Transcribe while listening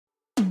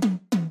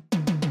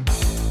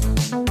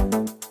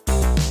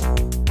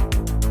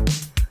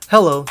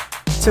Hello,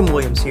 Tim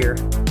Williams here.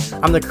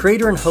 I'm the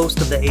creator and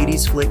host of the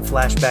 80s Flick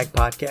Flashback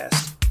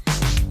Podcast.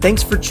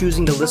 Thanks for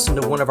choosing to listen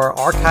to one of our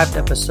archived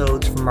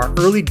episodes from our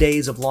early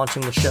days of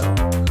launching the show.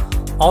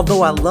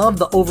 Although I love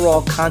the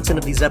overall content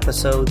of these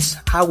episodes,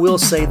 I will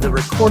say the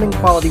recording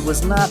quality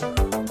was not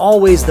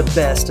always the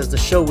best as the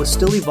show was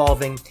still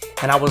evolving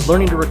and I was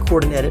learning to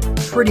record and edit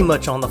pretty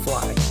much on the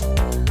fly.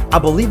 I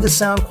believe the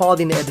sound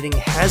quality and editing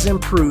has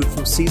improved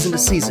from season to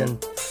season,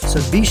 so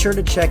be sure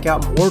to check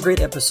out more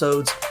great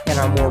episodes in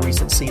our more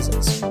recent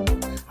seasons.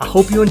 I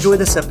hope you enjoy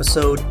this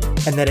episode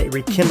and that it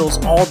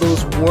rekindles all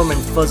those warm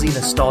and fuzzy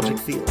nostalgic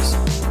feels.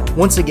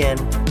 Once again,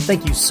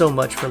 thank you so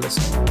much for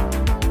listening.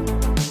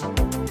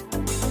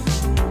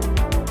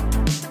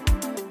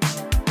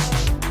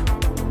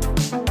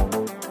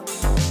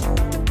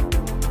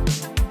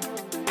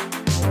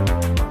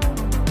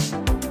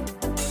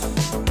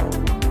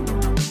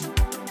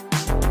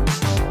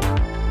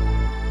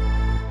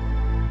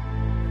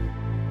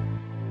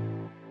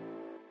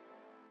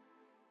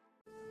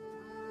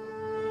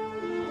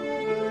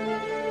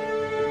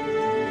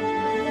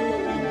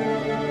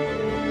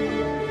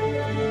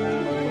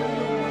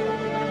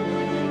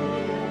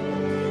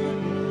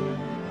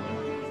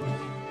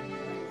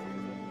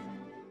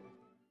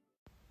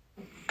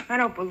 I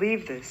don't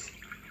believe this.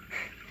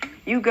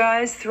 You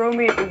guys throw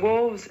me at the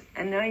wolves,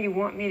 and now you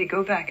want me to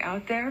go back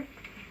out there?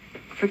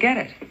 Forget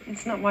it.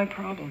 It's not my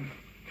problem.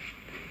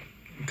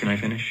 Can I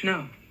finish?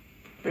 No.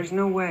 There's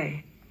no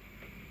way.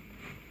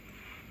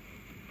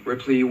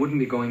 Ripley, you wouldn't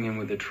be going in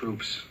with the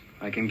troops.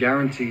 I can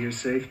guarantee your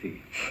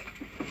safety.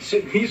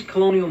 These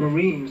colonial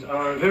Marines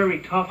are very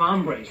tough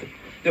hombres.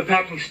 They're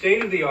packing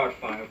state-of-the-art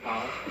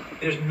firepower.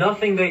 There's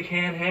nothing they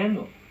can't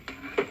handle.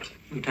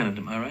 Lieutenant,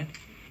 am I right?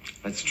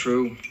 That's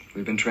true.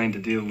 We've been trained to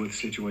deal with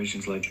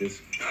situations like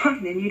this.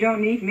 Then you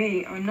don't need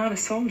me. I'm not a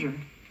soldier.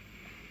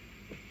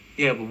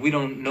 Yeah, but we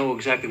don't know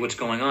exactly what's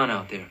going on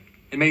out there.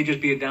 It may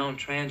just be a down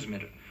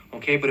transmitter,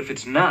 okay? But if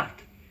it's not,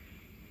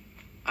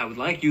 I would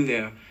like you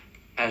there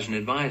as an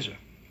advisor.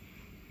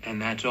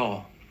 And that's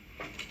all.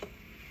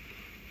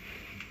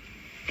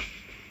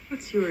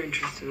 What's your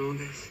interest in all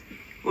this?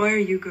 Why are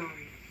you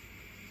going?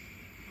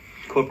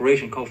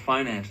 Corporation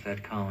co-financed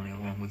that colony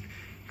along with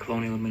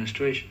colonial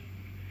administration.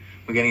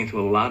 We're getting into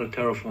a lot of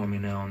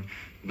terraforming now and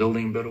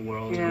building better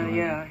worlds.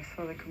 Yeah, I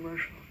saw the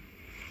commercial.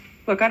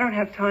 Look, I don't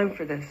have time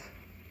for this.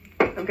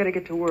 I've got to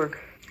get to work.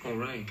 All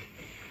right.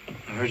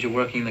 I heard you're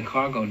working in the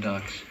cargo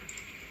docks.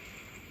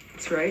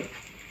 That's right.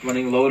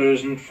 Running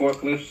loaders and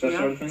forklifts, that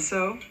sort of thing?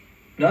 So?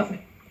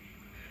 Nothing.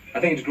 I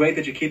think it's great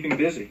that you're keeping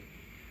busy.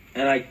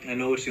 And I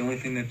know it's the only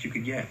thing that you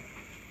could get.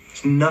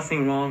 There's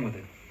nothing wrong with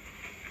it.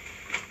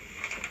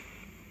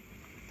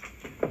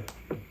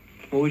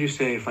 What would you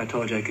say if I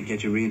told you I could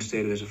get you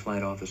reinstated as a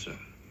flight officer?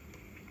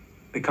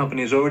 The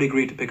company has already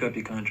agreed to pick up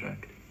your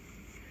contract.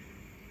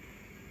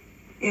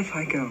 If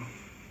I go.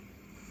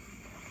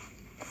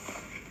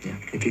 Yeah,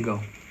 if you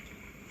go.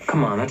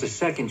 Come on, that's a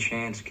second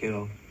chance,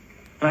 kiddo.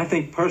 And I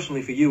think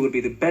personally for you it would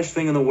be the best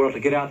thing in the world to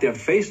get out there and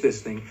face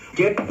this thing.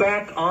 Get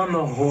back on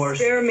the horse.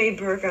 Spare me,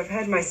 Burke. I've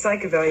had my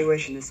psych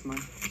evaluation this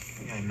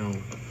month. Yeah, I know.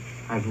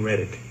 I've read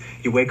it.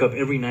 You wake up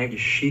every night, your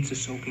sheets are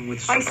soaking with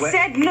sweat. I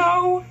said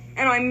no,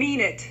 and I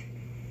mean it.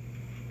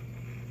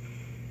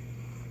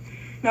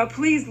 Now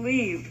please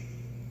leave.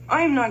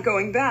 I am not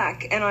going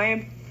back, and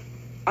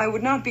I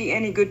would not be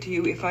any good to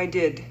you if I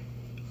did.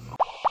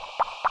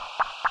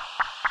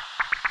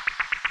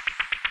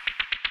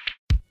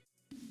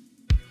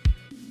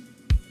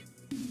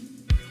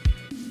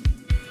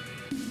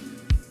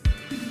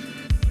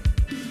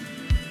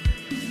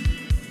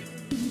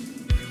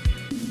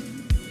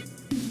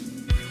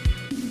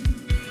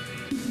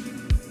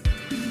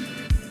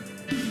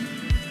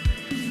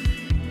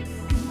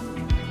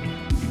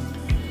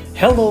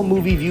 Hello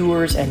movie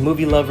viewers and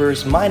movie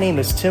lovers, my name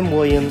is Tim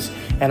Williams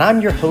and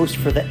I'm your host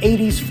for the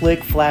 80s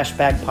Flick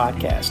Flashback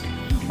Podcast,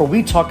 where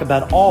we talk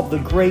about all the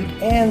great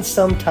and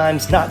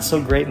sometimes not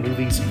so great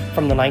movies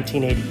from the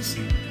 1980s.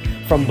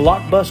 From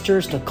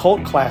blockbusters to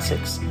cult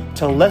classics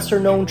to lesser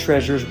known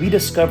treasures we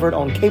discovered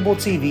on cable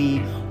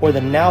TV or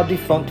the now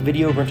defunct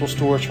video rental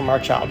stores from our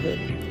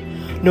childhood.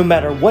 No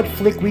matter what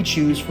flick we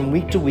choose from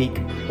week to week,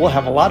 we'll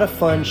have a lot of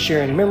fun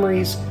sharing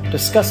memories,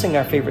 discussing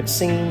our favorite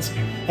scenes,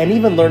 and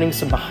even learning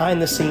some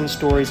behind-the-scenes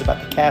stories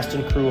about the cast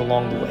and crew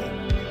along the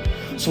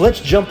way. So let's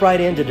jump right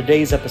into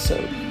today's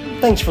episode.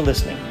 Thanks for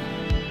listening.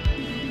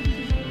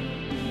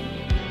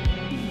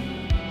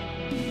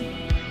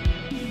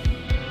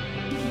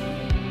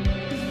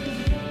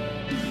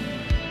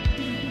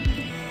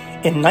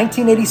 In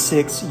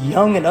 1986,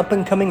 young and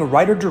up-and-coming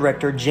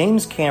writer-director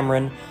James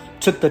Cameron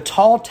took the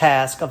tall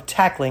task of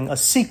tackling a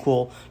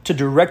sequel to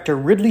director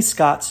Ridley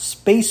Scott's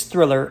space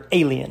thriller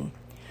Alien.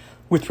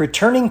 With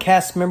returning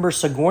cast member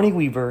Sigourney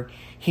Weaver,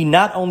 he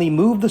not only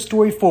moved the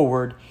story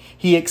forward,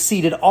 he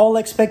exceeded all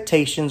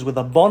expectations with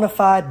a bona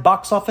fide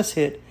box office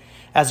hit,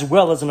 as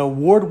well as an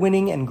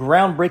award-winning and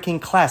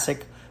groundbreaking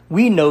classic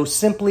we know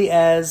simply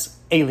as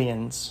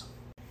Aliens.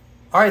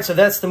 All right, so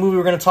that's the movie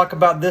we're going to talk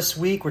about this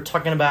week. We're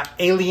talking about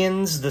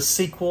Aliens, the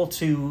sequel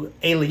to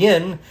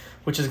Alien,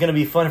 which is going to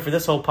be fun for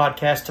this whole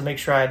podcast to make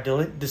sure I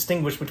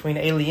distinguish between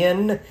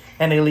Alien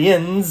and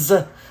Aliens.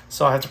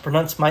 So I have to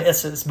pronounce my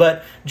S's.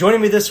 But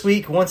joining me this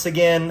week, once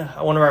again,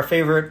 one of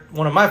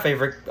my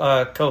favorite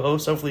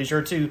co-hosts, hopefully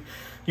yours too,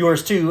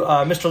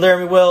 Mr.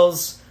 Laramie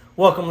Wells.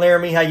 Welcome,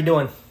 Laramie. How you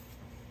doing?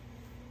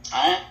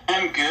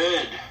 I'm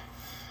good.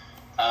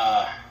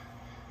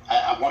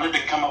 I wanted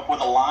to come up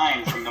with a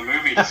line from the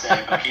movie to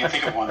say, but I can't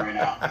think of one right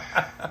now.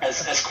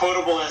 As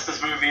quotable as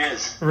this movie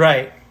is.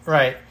 Right.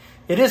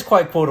 It is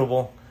quite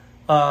quotable.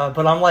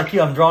 But I'm like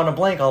you, I'm drawing a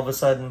blank all of a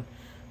sudden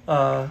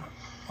on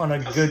a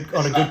good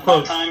quote. It's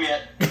not time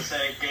yet to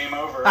say game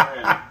over.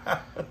 And...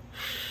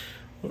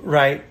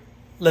 Right.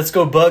 Let's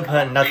go bug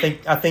hunting.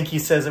 I think he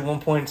says at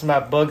one point it's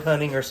about bug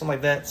hunting or something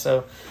like that.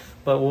 So,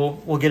 but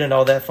we'll get into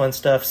all that fun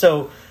stuff.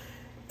 So,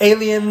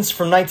 Aliens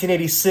from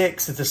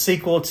 1986. It's a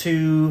sequel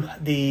to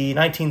the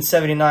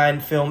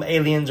 1979 film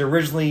Aliens.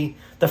 Originally,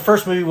 the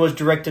first movie was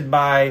directed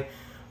by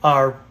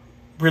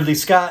Ridley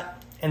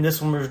Scott, and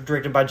this one was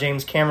directed by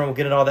James Cameron. We'll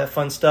get into all that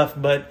fun stuff,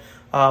 but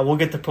we'll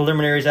get the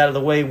preliminaries out of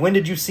the way. When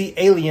did you see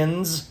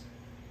Aliens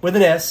with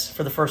an S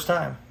for the first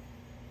time?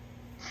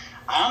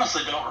 I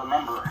honestly don't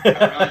remember. I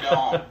really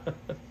don't.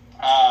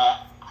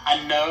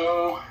 I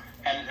know,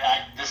 and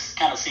this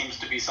kind of seems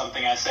to be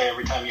something I say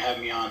every time you have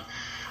me on.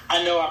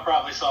 I know I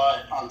probably saw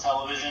it on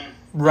television,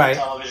 right?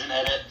 Television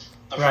edit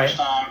the first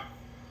time.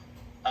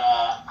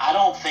 I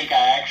don't think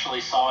I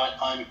actually saw it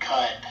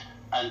uncut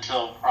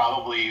until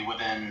probably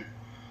within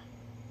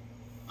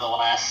the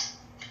last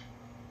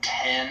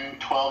 10,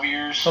 12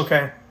 years.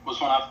 Okay.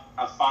 Was when I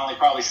finally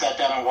probably sat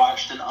down and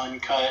watched an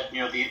uncut,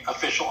 the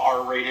official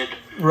R-rated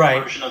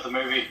version of the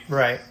movie.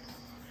 Right.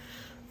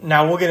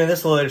 Now, we'll get into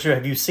this a little later.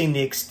 Have you seen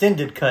the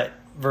extended cut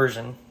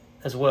version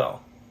as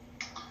well?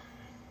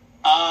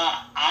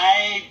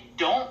 I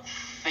don't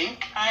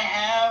think I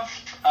have.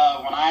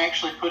 When I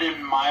actually put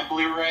in my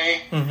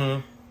Blu-ray,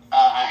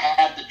 I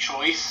had the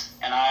choice,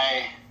 and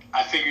I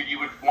figured you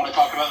would want to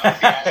talk about the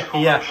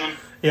theatrical version.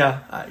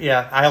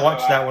 Yeah. I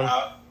watched that one.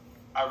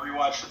 I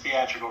rewatched the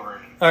theatrical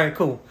version. All right,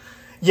 cool.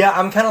 Yeah,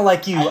 I'm kind of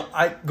like you.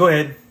 Go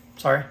ahead.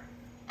 Sorry.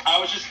 I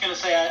was just going to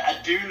say,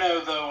 I do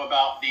know, though,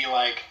 about the,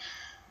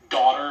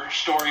 daughter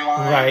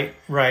storyline.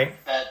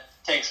 Right. That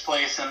takes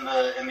place in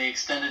the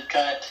extended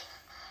cut.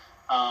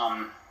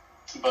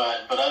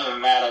 But other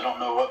than that, I don't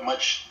know what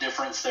much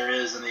difference there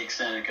is in the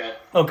extended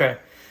cut. Okay.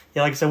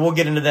 Yeah, like I said, we'll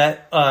get into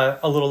that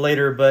a little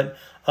later, but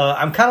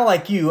I'm kind of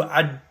like you.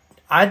 I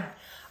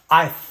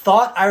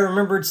thought I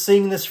remembered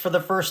seeing this for the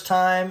first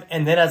time,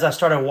 and then as I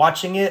started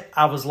watching it,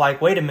 I was like,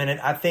 wait a minute,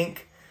 I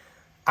think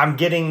I'm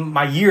getting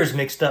my years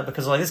mixed up,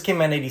 because this came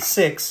out in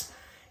 86,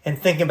 and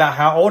thinking about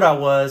how old I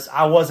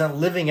wasn't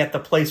living at the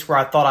place where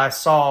I thought I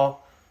saw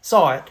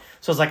it.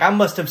 So it's like I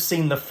must have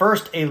seen the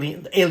first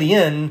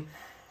Alien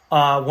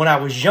when I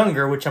was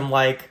younger, which I'm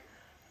like,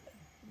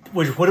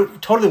 which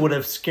totally would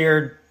have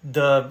scared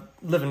the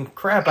living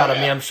crap out of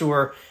me, I'm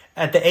sure,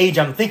 at the age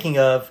I'm thinking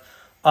of.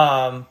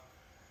 But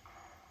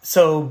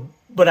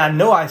I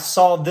know I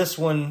saw this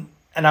one,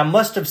 and I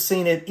must have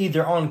seen it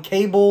either on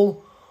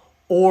cable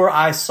or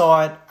I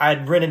saw it,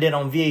 I'd rented it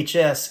on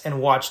VHS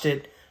and watched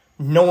it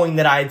knowing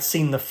that I had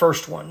seen the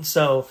first one.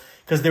 So,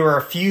 because there were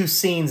a few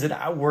scenes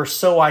that were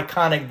so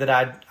iconic that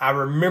I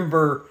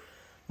remember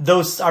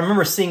those. I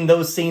remember seeing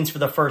those scenes for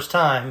the first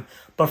time,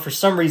 but for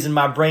some reason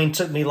my brain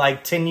took me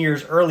 10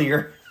 years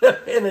earlier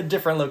in a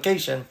different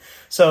location.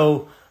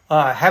 So,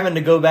 having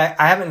to go back,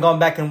 I haven't gone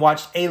back and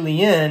watched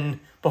Alien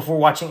before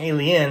watching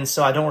Alien,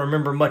 so I don't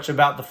remember much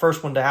about the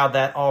first one to how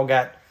that all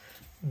got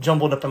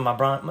jumbled up in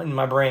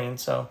my brain.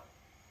 So,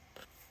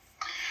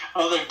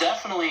 well, they're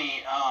definitely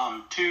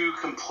two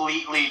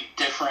completely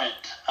different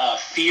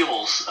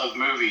feels of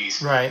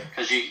movies, right?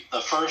 Because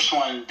the first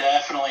one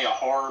definitely a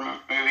horror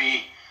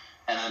movie,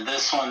 and then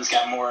this one's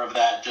got more of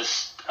that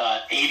just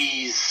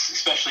 80s,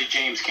 especially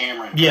James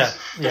Cameron. Yeah.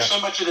 There's so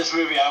much of this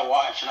movie I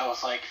watched, and I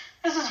was like,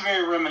 this is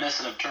very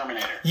reminiscent of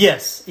Terminator.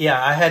 Yes,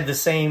 yeah, I had the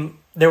same.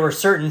 There were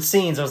certain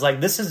scenes I was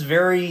like, this is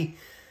very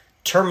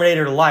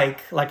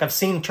Terminator-like. Like, I've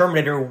seen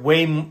Terminator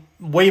way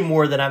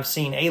more than I've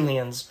seen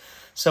Aliens.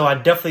 So I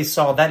definitely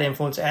saw that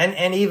influence.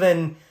 And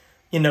even,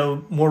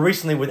 more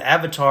recently with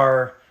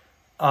Avatar,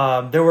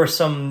 there were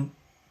some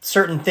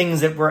certain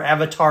things that were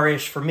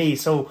Avatar-ish for me.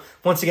 So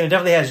once again, it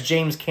definitely has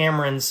James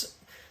Cameron's,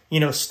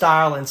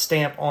 style and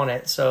stamp on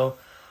it. So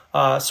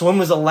when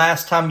was the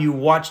last time you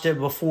watched it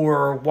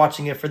before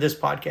watching it for this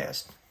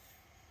podcast?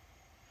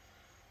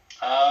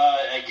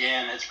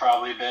 Again, it's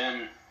probably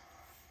that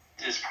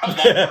first time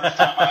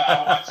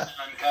I watched it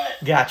uncut.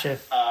 Gotcha.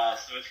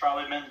 So it's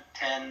probably been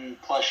 10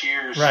 plus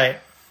years. Right.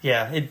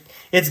 Yeah.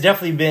 It's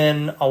definitely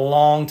been a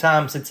long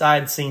time since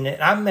I'd seen it.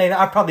 I mean,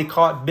 I probably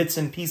caught bits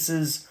and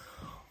pieces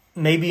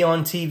maybe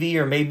on TV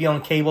or maybe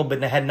on cable,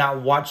 but I had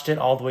not watched it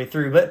all the way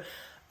through. But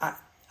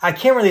I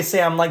can't really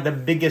say I'm the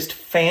biggest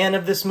fan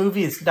of this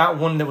movie. It's not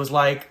one that was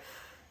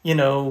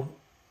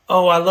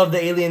oh, I love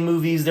the Alien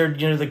movies. They're,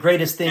 the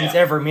greatest things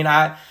ever. I mean,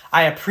 I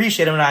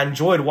appreciate them and I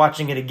enjoyed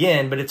watching it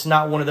again, but it's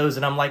not one of those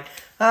that I'm like,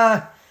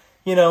 I'm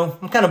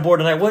kind of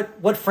bored tonight.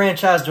 What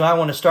franchise do I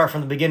want to start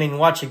from the beginning and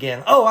watch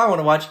again? Oh, I want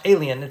to watch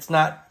Alien. It's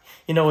not,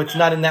 it's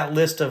not in that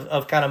list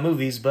of kind of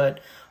movies, but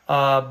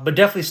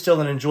definitely still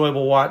an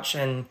enjoyable watch.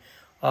 And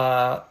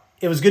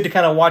it was good to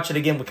kind of watch it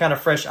again with kind of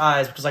fresh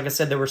eyes because, like I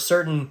said, there were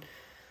certain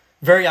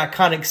very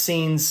iconic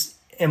scenes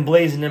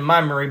emblazoned in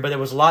my memory, but there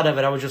was a lot of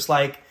it I was just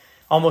like,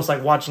 almost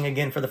like watching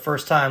again for the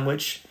first time,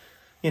 which,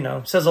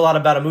 says a lot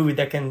about a movie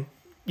that can,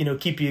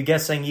 keep you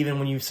guessing even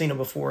when you've seen it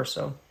before.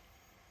 So,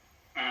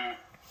 all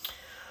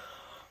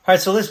right,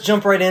 so let's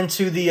jump right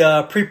into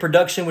the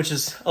pre-production, which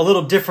is a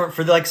little different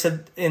for, like I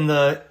said in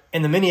the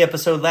mini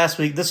episode last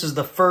week. This is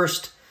the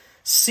first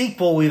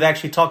sequel we've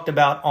actually talked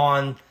about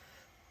on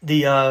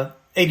the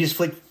 80s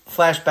Flick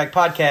Flashback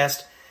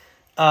podcast.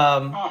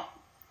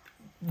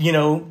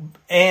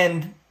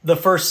 And the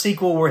first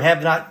sequel we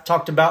have not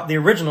talked about the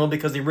original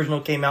because the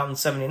original came out in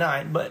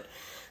 79. But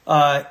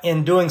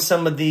in doing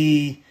some of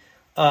the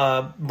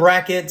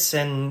brackets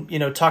and,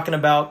 talking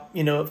about,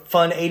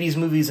 fun 80s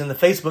movies in the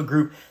Facebook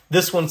group,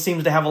 this one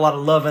seems to have a lot of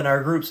love in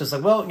our group. So it's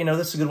like, well,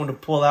 this is a good one to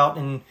pull out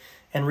and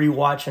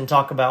rewatch and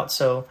talk about.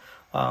 So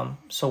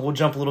we'll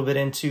jump a little bit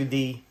into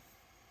the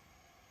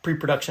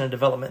pre-production and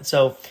development.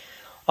 So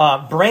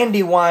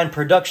Brandywine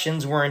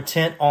Productions were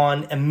intent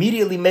on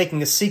immediately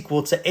making a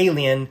sequel to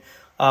Alien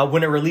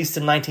when it released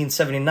in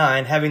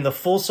 1979, having the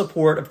full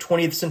support of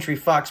 20th Century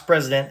Fox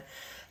president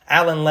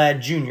Alan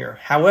Ladd Jr.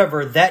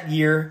 However, that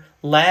year,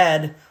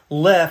 Ladd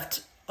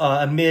left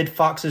amid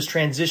Fox's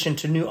transition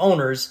to new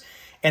owners,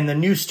 and the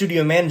new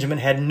studio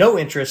management had no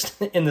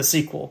interest in the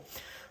sequel.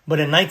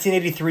 But in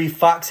 1983,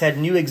 Fox had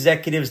new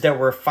executives that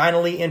were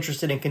finally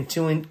interested in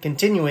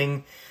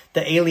continuing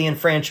the Alien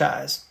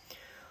franchise.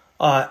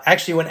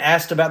 Actually, when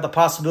asked about the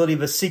possibility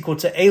of a sequel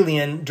to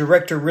Alien,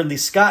 director Ridley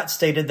Scott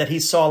stated that he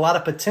saw a lot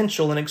of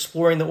potential in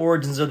exploring the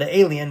origins of the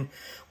alien,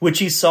 which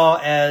he saw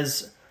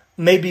as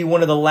maybe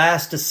one of the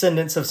last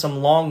descendants of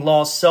some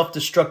long-lost,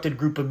 self-destructed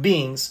group of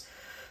beings.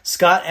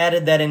 Scott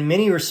added that in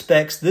many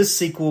respects, this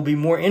sequel will be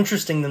more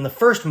interesting than the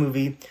first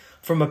movie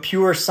from a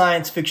pure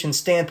science fiction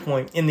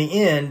standpoint. In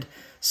the end,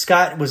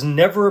 Scott was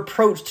never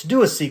approached to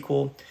do a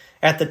sequel.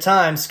 At the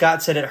time,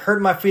 Scott said, "It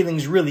hurt my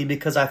feelings really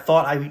because I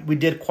thought we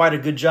did quite a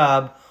good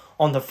job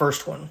on the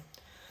first one."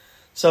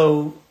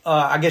 So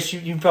I guess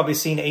you've probably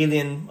seen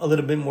Alien a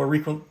little bit more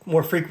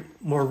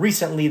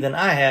recently than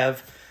I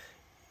have.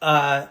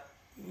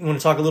 You want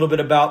to talk a little bit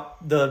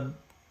about the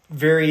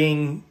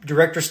varying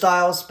director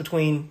styles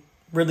between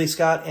Ridley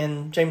Scott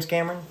and James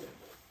Cameron?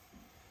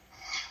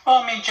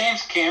 Well, I mean,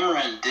 James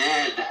Cameron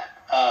did,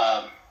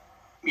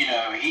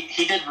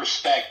 he did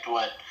respect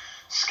what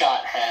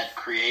Scott had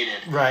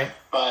created. Right.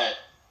 But,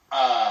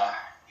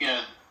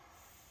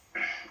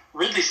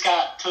 Ridley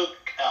Scott took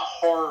a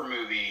horror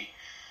movie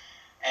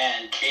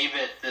and gave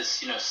it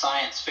this,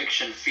 science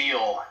fiction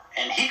feel,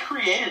 and he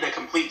created a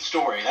complete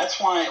story. That's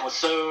why it was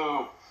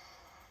so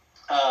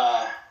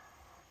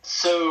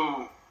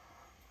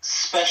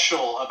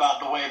special about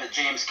the way that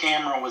James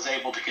Cameron was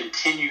able to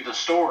continue the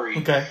story.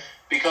 Okay.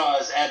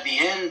 Because at the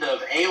end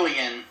of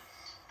Alien,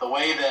 the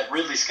way that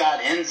Ridley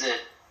Scott ends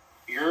it,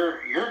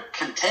 you're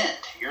content.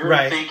 You're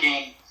right.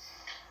 Thinking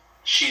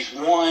she's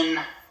won.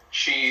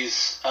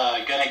 She's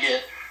gonna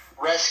get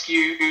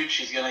rescued.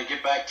 She's gonna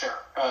get back to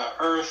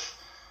Earth,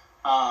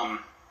 and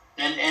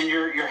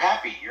you're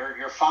happy.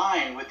 You're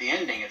fine with the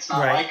ending. It's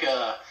not right. like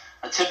a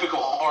typical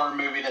horror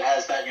movie that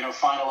has that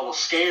final little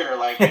scare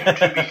like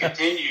to be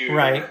continued.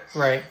 Right. Or,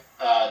 right.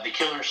 The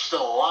killer's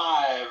still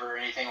alive or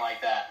anything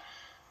like that.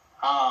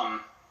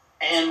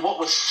 And what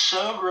was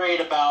so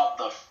great about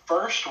the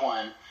first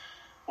one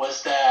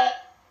was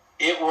that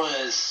it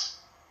was,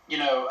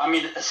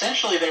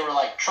 essentially they were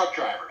like truck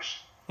drivers.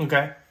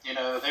 Okay.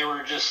 They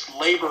were just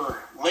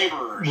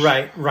laborers.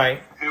 Right.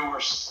 Who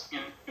were,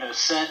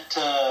 sent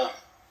to,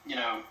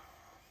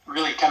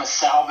 really kind of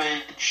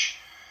salvage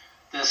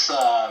this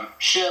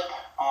ship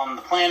on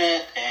the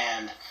planet,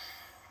 and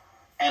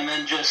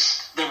then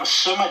just there was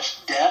so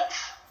much depth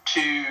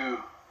to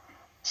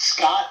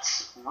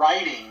Scott's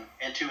writing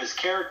and to his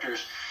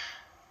characters.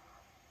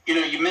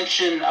 You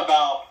mentioned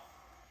about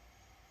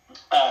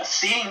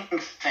seeing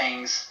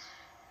things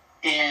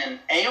in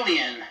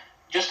Alien.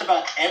 Just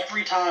about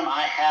every time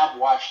I have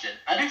watched it,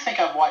 I do think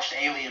I've watched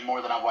Alien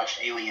more than I've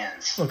watched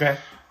Aliens. Okay.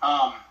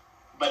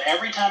 But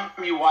every time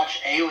you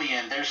watch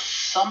Alien, there's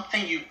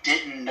something you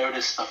didn't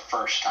notice the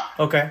first time.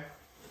 Okay.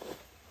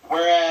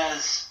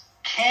 Whereas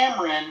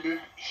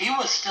Cameron, he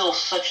was still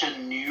such a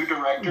new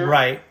director.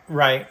 Right.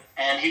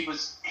 And he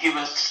was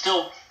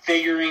still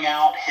figuring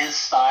out his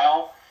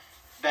style,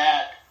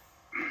 that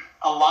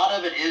a lot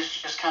of it is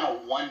just kind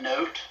of one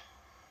note.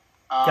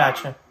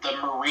 Gotcha. The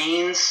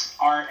Marines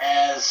aren't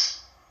as,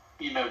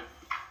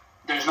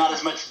 there's not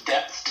as much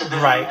depth to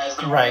them as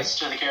there was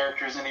to the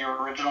characters in the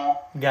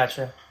original.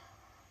 Gotcha.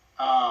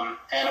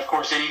 And of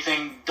course,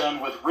 anything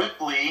done with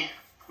Ripley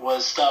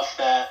was stuff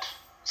that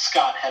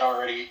Scott had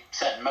already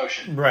set in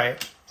motion.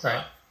 Right.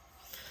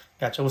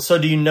 Gotcha. Well, so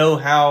do you know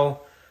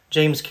how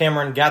James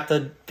Cameron got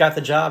the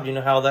job? Do you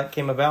know how that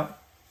came about?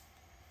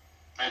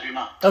 I do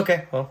not.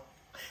 Okay, well,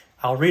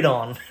 I'll read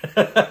on.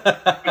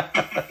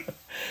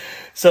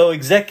 So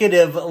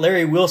executive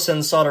Larry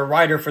Wilson sought a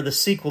writer for the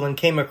sequel and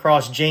came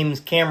across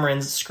James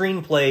Cameron's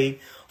screenplay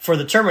for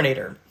The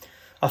Terminator.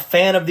 A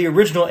fan of the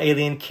original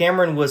Alien,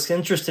 Cameron was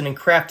interested in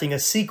crafting a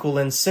sequel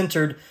and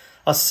centered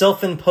a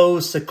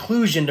self-imposed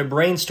seclusion to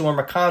brainstorm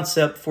a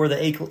concept for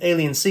the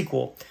Alien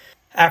sequel.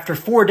 After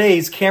 4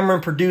 days,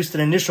 Cameron produced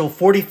an initial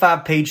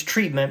 45-page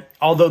treatment,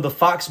 although the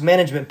Fox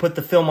management put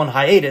the film on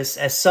hiatus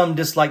as some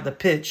disliked the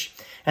pitch,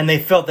 and they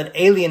felt that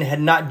Alien had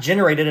not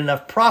generated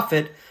enough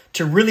profit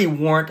to really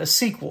warrant a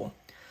sequel.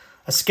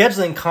 A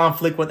scheduling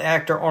conflict with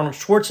actor Arnold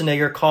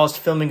Schwarzenegger caused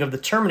filming of The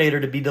Terminator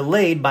to be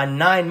delayed by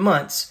 9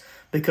 months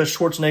because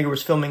Schwarzenegger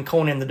was filming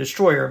Conan the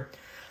Destroyer.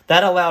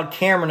 That allowed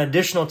Cameron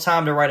additional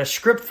time to write a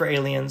script for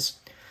Aliens.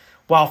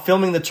 While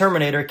filming The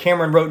Terminator,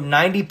 Cameron wrote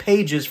 90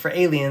 pages for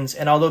Aliens,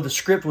 and although the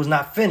script was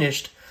not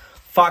finished,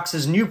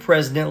 Fox's new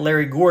president,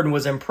 Larry Gordon,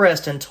 was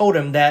impressed and told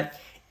him that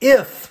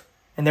if,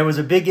 and there was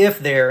a big if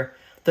there,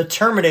 The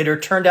Terminator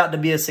turned out to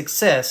be a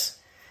success,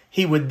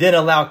 he would then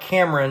allow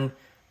Cameron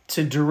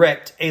to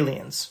direct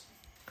Aliens.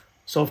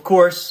 So, of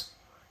course,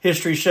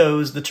 history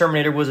shows The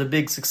Terminator was a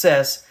big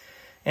success.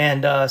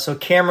 And so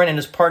Cameron and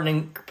his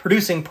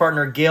producing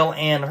partner, Gail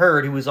Ann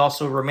Hurd, who was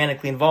also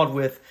romantically involved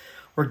with,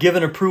 were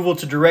given approval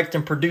to direct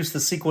and produce the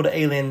sequel to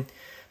Alien,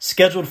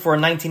 scheduled for a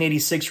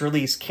 1986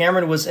 release.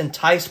 Cameron was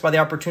enticed by the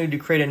opportunity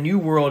to create a new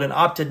world and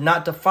opted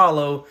not to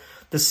follow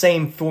the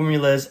same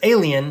formula as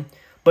Alien,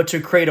 but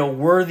to create a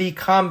worthy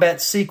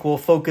combat sequel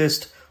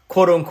focused,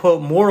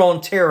 quote-unquote, more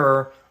on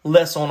terror,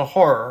 less on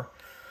horror.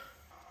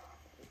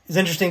 It's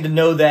interesting to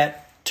know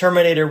that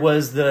Terminator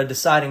was the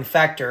deciding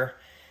factor.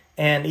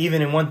 And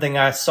even in one thing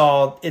I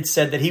saw, it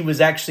said that he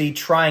was actually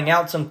trying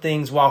out some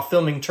things while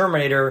filming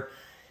Terminator,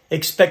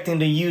 expecting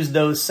to use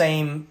those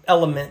same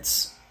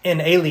elements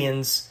in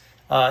Aliens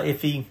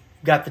if he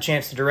got the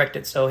chance to direct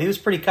it. So he was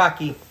pretty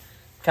cocky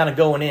kind of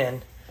going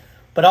in.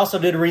 But I also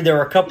did read there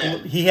were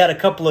he had a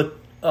couple of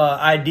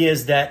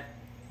ideas that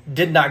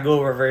did not go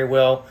over very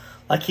well.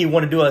 Like he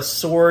wanted to do a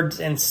swords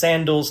and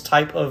sandals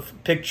type of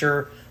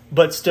picture,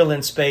 but still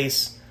in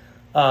space.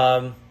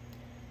 And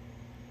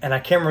I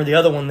can't remember the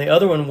other one. The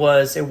other one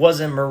was, it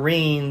wasn't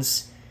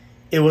Marines.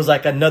 It was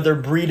like another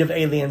breed of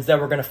aliens that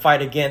were going to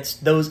fight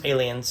against those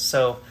aliens.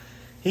 So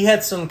he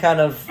had some kind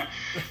of...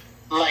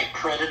 Like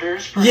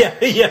Predators? Yeah.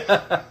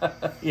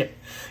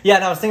 Yeah,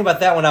 and I was thinking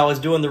about that when I was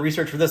doing the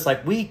research for this.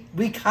 Like, we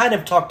kind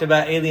of talked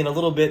about Alien a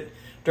little bit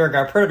during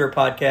our Predator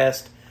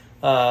podcast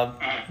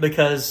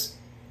because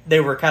they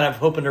were kind of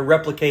hoping to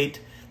replicate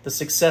the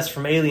success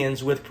from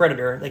Aliens with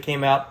Predator. They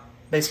came out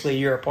basically a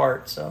year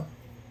apart, so...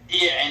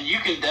 Yeah, and you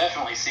can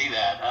definitely see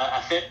that. I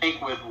think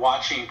with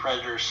watching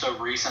Predator so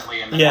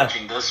recently and then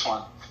watching this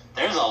one,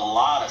 there's a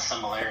lot of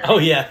similarities. Oh,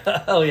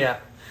 yeah.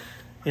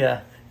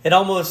 Yeah. It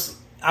almost...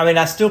 I mean,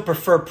 I still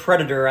prefer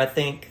Predator, I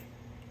think,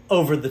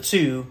 over the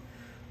two.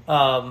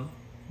 But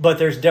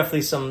there's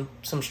definitely some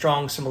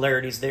strong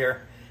similarities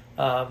there.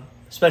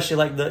 Especially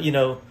like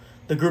the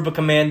group of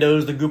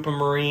commandos, the group of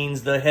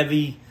Marines, the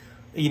heavy,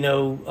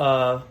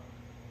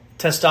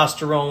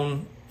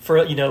 testosterone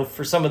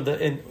for some of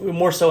the, and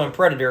more so in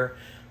Predator,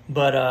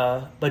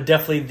 but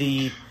definitely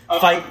the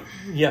fight.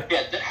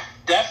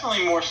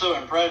 Definitely more so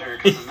in Predator,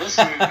 because in this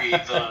movie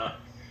the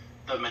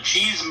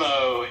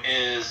machismo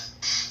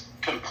is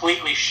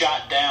completely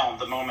shot down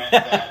the moment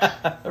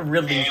that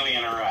really? The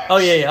alien arrives. Oh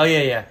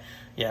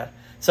yeah.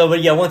 So,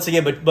 but yeah, once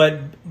again, but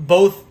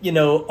both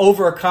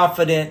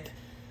overconfident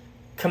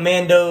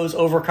commandos,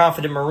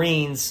 overconfident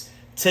Marines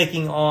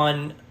taking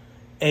on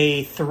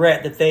a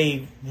threat that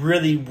they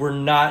really were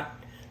not.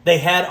 They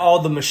had all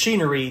the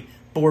machinery,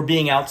 but were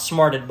being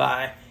outsmarted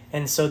by.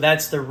 And so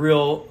that's the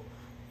real,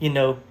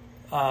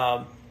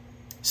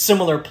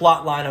 similar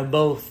plot line of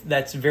both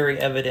that's very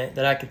evident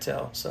that I could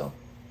tell. So,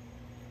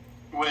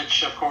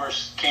 which, of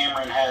course,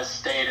 Cameron has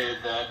stated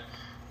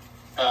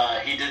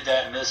that he did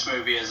that in this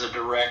movie as a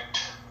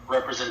direct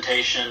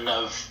representation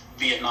of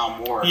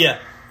Vietnam War. Yeah,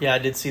 I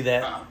did see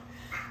that.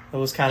 It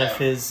was kind of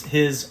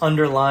his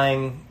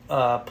underlying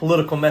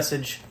political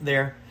message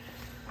there.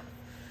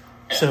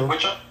 Yeah, so,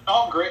 which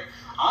all great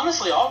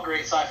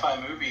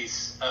sci-fi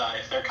movies,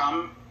 if they're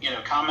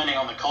commenting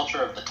on the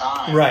culture of the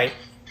time, right?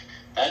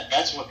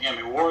 That's what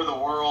War of the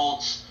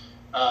Worlds,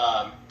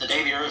 The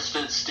Day the Earth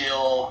Stood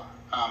Still,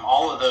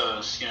 all of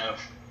those.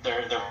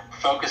 They're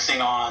focusing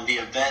on the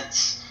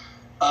events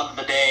of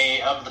the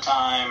day, of the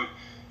time,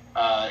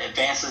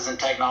 advances in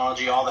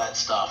technology, all that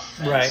stuff.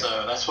 And right.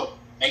 So that's what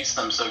makes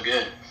them so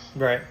good.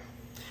 Right.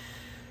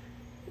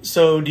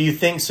 So, do you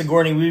think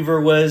Sigourney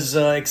Weaver was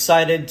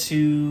excited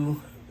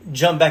to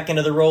jump back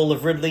into the role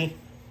of Ridley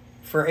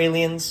for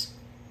Aliens?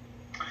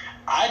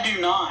 I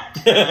do not.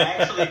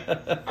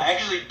 I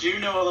actually do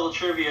know a little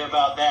trivia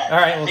about that. All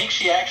right, I think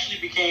she actually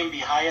became the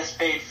highest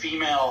paid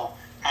female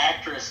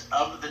actress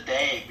of the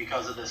day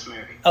because of this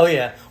movie. Oh,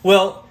 yeah.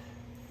 Well,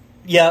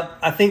 yeah,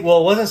 I think, it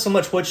wasn't so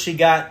much what she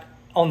got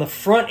on the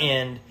front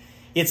end.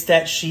 It's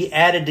that she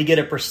added to get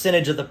a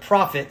percentage of the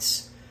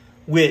profits,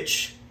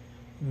 which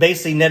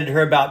basically netted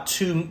her about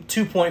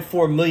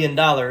 $2.4 million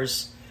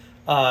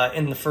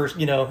in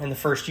the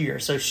first year.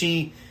 So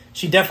she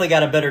definitely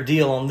got a better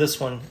deal on this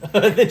one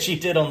than she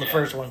did on the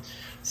first one.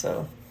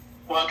 So,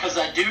 well, because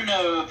I do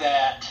know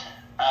that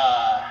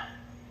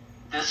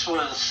this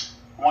was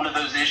one of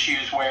those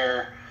issues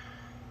where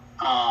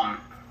I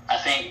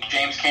think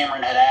James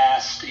Cameron had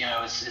asked,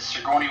 is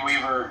Sigourney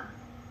Weaver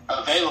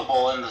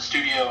available? And the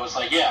studio was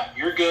like, yeah,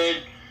 you're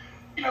good.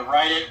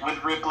 Write it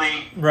with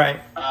Ripley.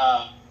 Right.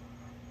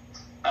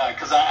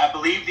 Because I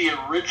believe the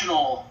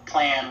original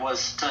plan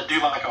was to do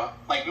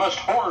like most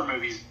horror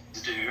movies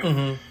do.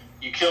 Mm-hmm.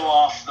 You kill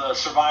off the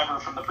survivor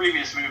from the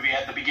previous movie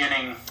at the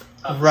beginning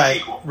of the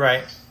sequel.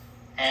 Right.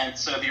 And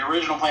so the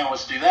original plan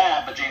was to do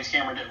that, but James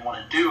Cameron didn't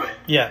want to do it.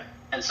 Yeah.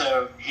 And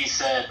so he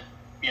said,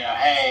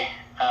 hey,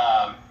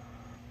 I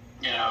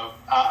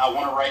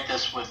want to write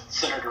this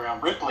centered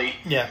around Ripley.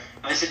 Yeah.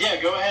 And they said, yeah,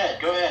 go ahead.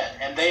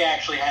 And they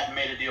actually hadn't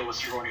made a deal with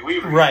Sigourney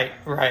Weaver. Right,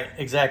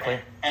 exactly.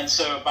 And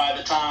so by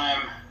the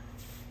time,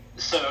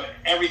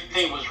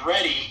 everything was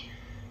ready,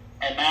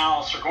 and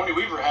now Sigourney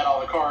Weaver had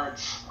all the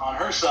cards on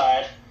her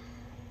side.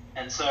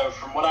 And so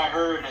from what I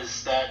heard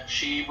is that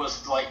she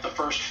was like the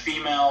first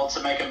female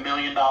to make $1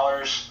 million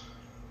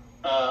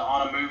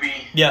on a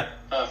movie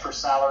for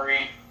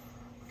salary.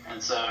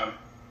 And so,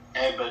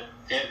 but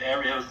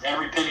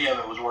every penny of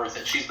it was worth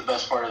it. She's the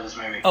best part of this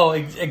movie. Oh,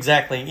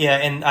 exactly. Yeah,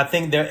 and I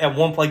think that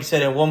like you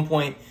said, at one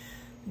point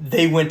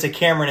they went to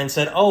Cameron and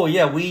said, "Oh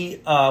yeah,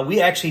 we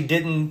actually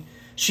didn't.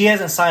 She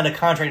hasn't signed a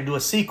contract to do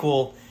a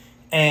sequel,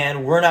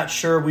 and we're not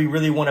sure we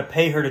really want to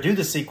pay her to do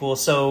the sequel.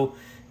 So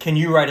can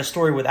you write a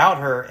story without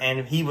her?"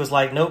 And he was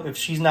like, "Nope. If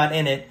she's not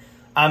in it,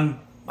 I'm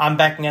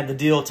backing out the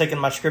deal, taking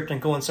my script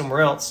and going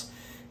somewhere else."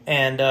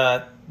 And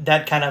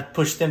that kind of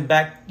pushed them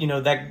back.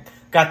 That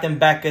got them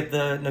back at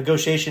the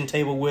negotiation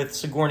table with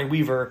Sigourney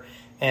Weaver.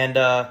 And,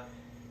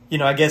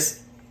 I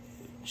guess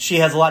she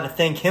has a lot to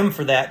thank him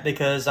for that,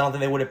 because I don't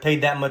think they would have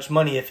paid that much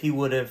money if he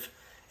wouldn't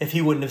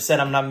have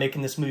said, "I'm not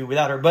making this movie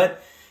without her."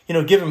 But,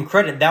 give him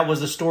credit. That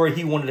was the story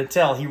he wanted to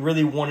tell. He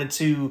really wanted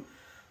to,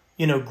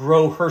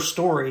 grow her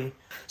story.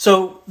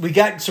 So we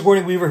got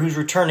Sigourney Weaver, who's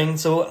returning.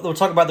 So we'll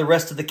talk about the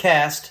rest of the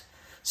cast.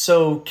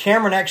 So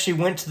Cameron actually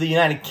went to the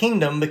United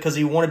Kingdom because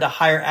he wanted to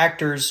hire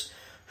actors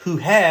who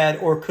had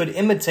or could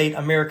imitate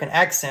American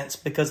accents,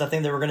 because I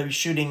think they were going to be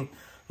shooting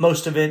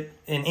most of it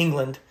in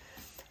England.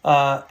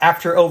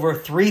 After over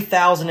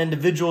 3,000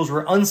 individuals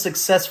were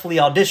unsuccessfully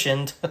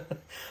auditioned,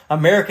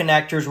 American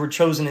actors were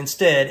chosen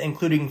instead,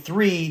 including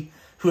 3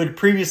 who had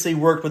previously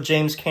worked with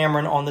James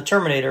Cameron on The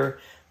Terminator,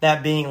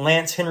 that being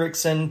Lance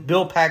Henriksen,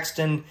 Bill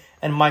Paxton,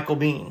 and Michael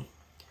Biehn.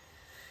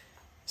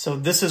 So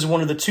this is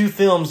one of the 2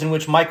 films in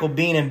which Michael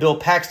Biehn and Bill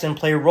Paxton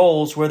play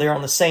roles where they're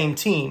on the same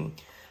team.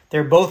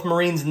 They're both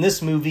Marines in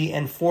this movie,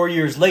 and 4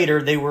 years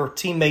later, they were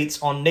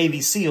teammates on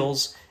Navy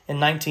SEALs in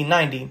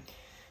 1990.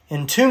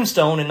 In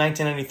Tombstone in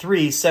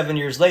 1993, 7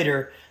 years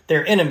later,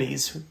 they're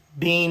enemies.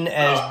 Biehn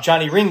as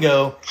Johnny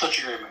Ringo,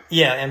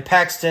 and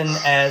Paxton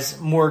as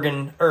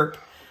Morgan Earp.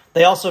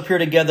 They also appear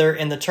together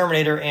in The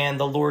Terminator and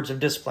The Lords of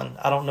Discipline.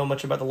 I don't know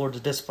much about The Lords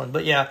of Discipline,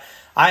 but yeah,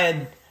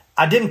 I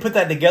didn't put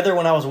that together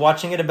when I was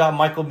watching it about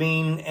Michael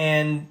Biehn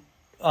and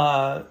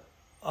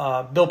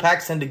Bill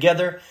Paxton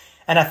together.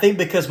 And I think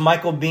because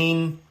Michael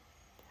Biehn,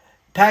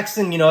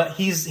 Paxton,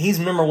 he's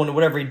memorable in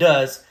whatever he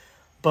does,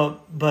 but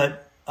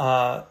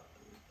yeah,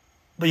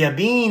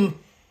 Biehn,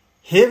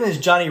 him as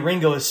Johnny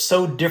Ringo is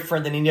so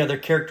different than any other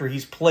character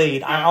he's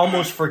played. I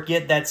almost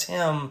forget that's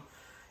him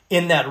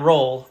in that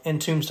role in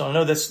Tombstone. I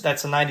know that's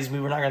a 90s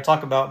movie we're not going to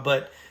talk about,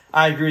 but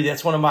I agree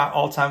that's one of my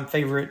all-time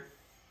favorite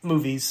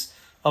movies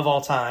of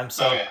all time.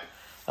 So,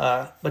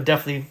 but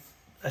definitely,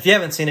 if you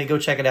haven't seen it, go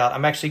check it out.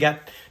 I'm actually got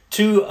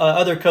 2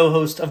 other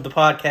co-hosts of the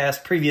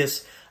podcast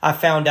previous, I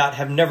found out,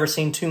 have never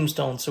seen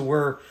Tombstone. So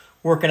we're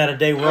working out a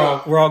day we're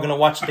all going to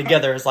watch it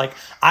together. It's like,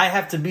 I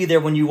have to be there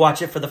when you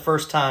watch it for the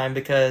first time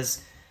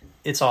because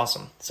it's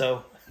awesome.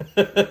 So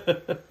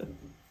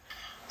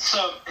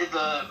So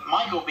the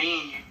Michael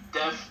Biehn, you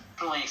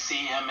definitely see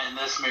him in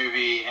this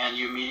movie and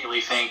you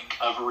immediately think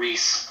of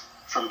Reese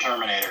from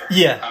Terminator.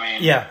 Yeah. I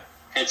mean,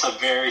 it's a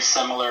very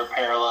similar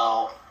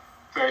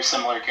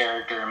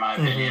character in my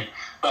opinion.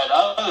 But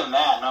other than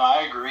that, no,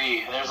 I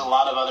agree. There's a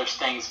lot of other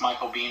things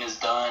Michael Biehn has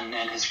done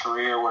in his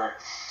career where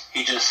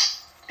he just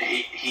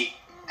he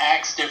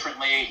acts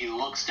differently, he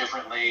looks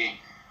differently.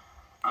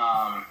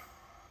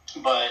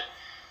 But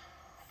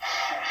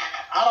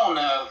I don't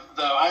know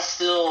though. I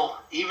still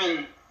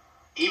even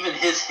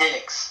his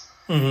Hicks,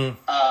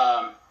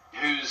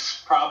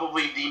 who's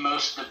probably the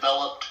most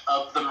developed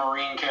of the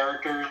Marine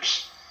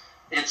characters,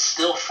 it's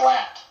still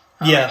flat.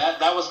 I mean,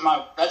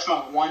 that's my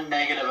one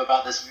negative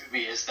about this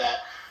movie is that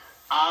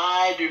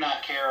I do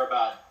not care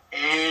about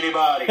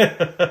anybody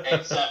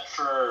except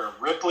for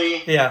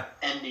Ripley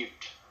and Newt.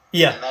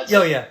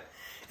 Yeah.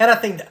 And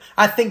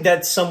I think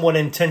that's somewhat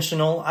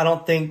intentional. I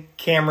don't think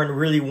Cameron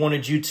really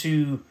wanted you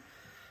to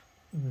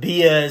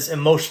be as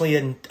emotionally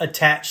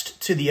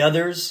attached to the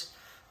others.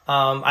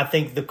 I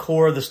think the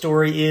core of the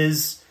story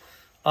is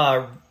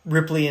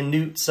Ripley and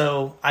Newt,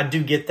 so I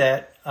do get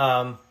that.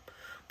 But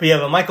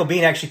Michael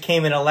Biehn actually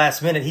came in at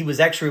last minute. He was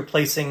actually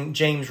replacing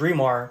James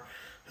Remar,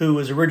 who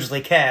was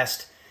originally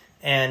cast.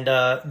 And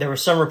there were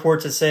some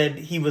reports that said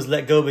he was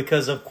let go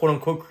because of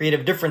quote-unquote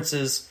creative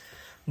differences.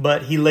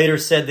 But he later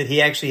said that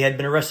he actually had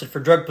been arrested for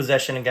drug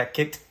possession and got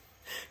kicked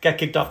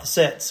off the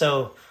set.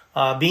 So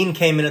Biehn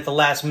came in at the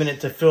last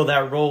minute to fill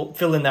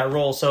in that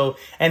role. So,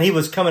 and he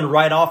was coming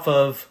right off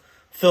of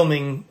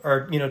filming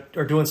or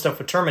doing stuff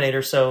with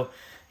Terminator. So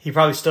he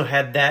probably still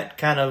had that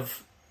kind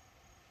of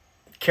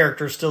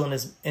character still in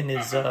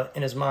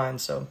his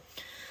mind. So,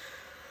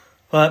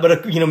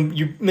 but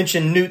you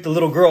mentioned Newt, the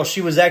little girl.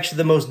 She was actually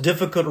the most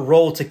difficult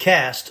role to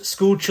cast.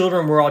 School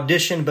children were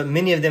auditioned, but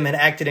many of them had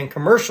acted in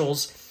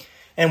commercials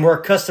and were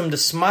accustomed to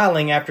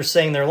smiling after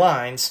saying their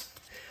lines.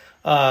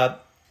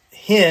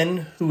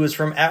 Hen, who was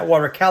from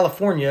Atwater,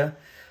 California,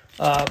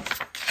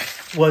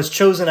 was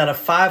chosen out of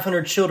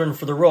 500 children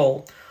for the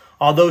role.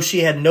 Although she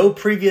had no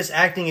previous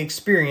acting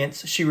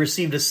experience, she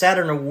received a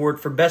Saturn Award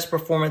for Best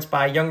Performance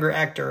by a Younger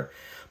Actor,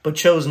 but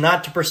chose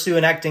not to pursue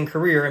an acting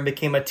career and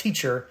became a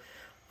teacher.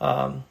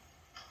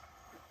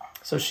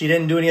 So she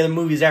didn't do any other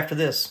movies after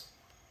this.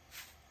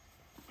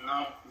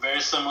 No,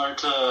 very similar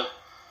to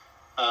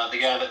the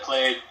guy that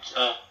played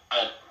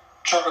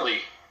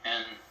Charlie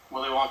in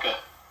Willy Wonka.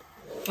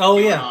 Oh,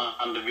 he yeah. went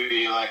on to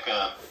be like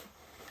a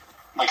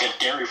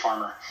dairy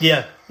farmer.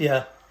 Yeah.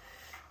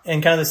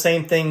 And kind of the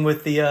same thing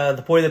with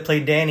the boy that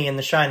played Danny in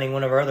The Shining,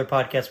 one of our other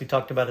podcasts we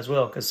talked about as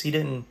well, because he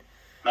didn't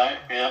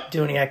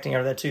do any acting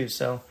out of that too.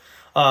 So,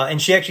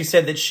 and she actually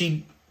said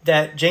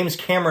that James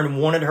Cameron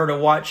wanted her to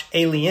watch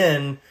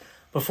Alien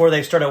before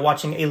they started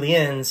watching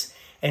Aliens,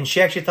 and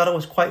she actually thought it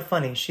was quite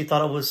funny. She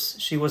thought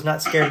she was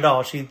not scared at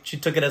all. She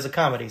took it as a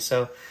comedy.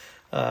 So,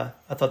 I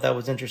thought that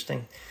was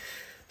interesting.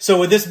 So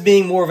with this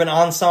being more of an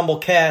ensemble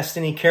cast,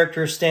 any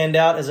characters stand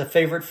out as a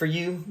favorite for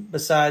you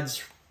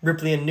besides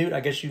Ripley and Newt?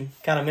 I guess you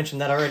kind of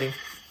mentioned that already.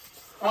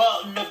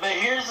 Well, no, but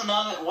here's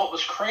another. What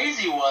was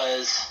crazy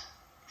was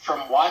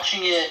from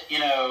watching it,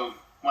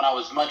 when I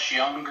was much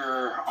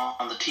younger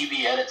on the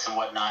TV edits and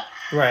whatnot.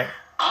 Right.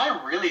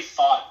 I really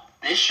thought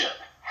Bishop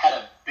had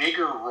a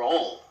bigger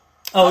role.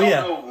 Oh, I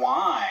don't know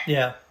why.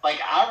 Yeah. Like,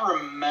 I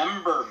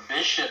remember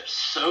Bishop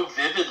so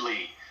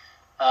vividly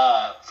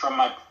from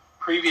my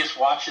previous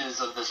watches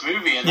of this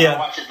movie, and then I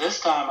watch it this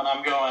time, and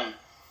I'm going,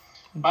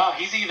 wow,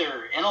 he's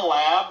either in a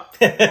lab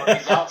or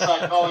he's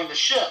outside calling the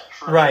ship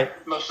for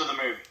most of the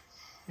movie.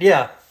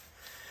 Yeah.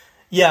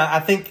 Yeah,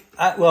 I think,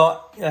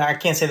 I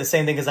can't say the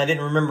same thing because I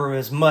didn't remember him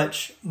as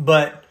much,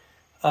 but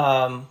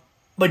yeah,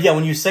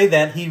 when you say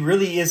that, he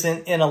really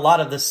isn't in a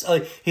lot of this.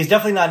 He's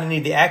definitely not in any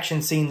of the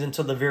action scenes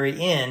until the very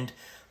end.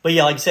 But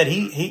yeah, like you said,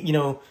 he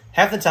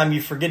half the time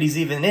you forget he's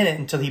even in it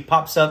until he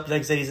pops up,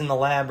 like I said, he's in the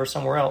lab or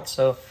somewhere else.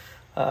 So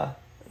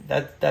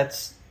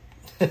that's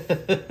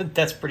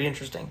that's pretty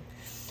interesting.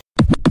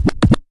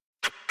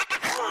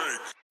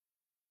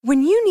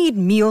 When you need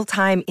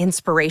mealtime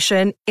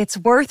inspiration, it's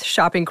worth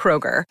shopping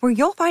Kroger, where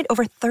you'll find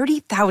over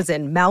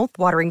 30,000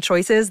 mouth-watering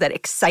choices that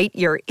excite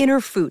your inner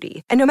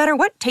foodie. And no matter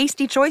what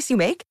tasty choice you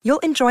make, you'll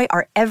enjoy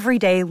our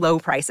everyday low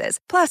prices,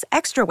 plus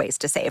extra ways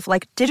to save,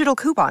 like digital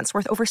coupons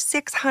worth over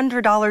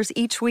 $600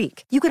 each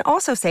week. You can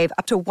also save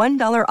up to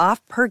 $1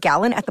 off per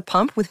gallon at the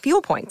pump with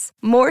fuel points.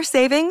 More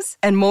savings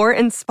and more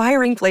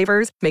inspiring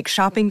flavors make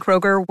shopping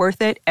Kroger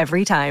worth it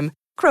every time.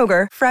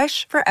 Kroger,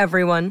 fresh for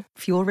everyone.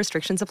 Fuel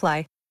restrictions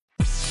apply.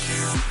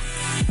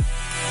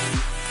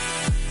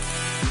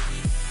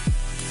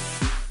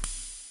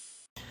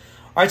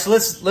 All right, so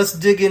let's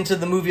dig into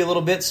the movie a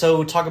little bit.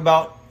 So talk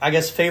about, I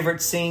guess,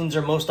 favorite scenes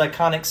or most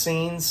iconic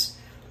scenes.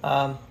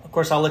 Of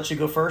course, I'll let you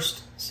go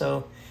first.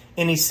 So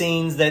any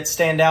scenes that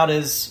stand out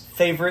as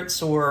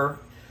favorites or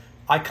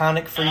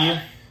iconic for you?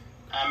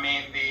 I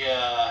mean,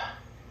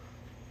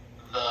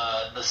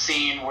 the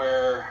scene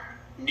where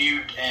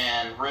Newt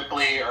and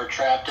Ripley are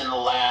trapped in the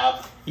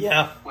lab.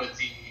 Yeah. With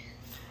the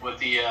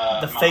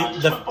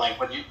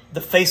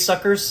the face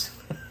suckers.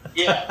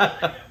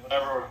 Yeah.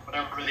 Whatever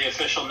the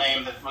official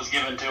name that was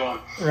given to him.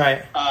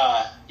 Right.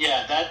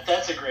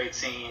 That's a great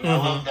scene. Mm-hmm. I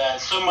love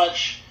that. So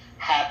much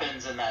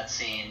happens in that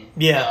scene.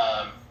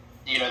 Yeah.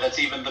 That's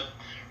even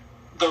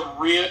the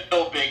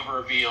real big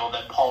reveal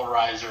that Paul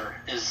Reiser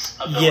is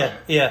a villain.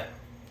 Yeah.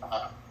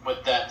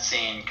 With that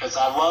scene, because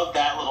I love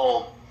that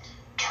little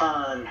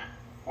turn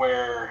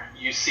where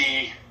you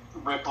see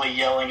Ripley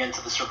yelling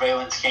into the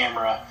surveillance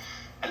camera,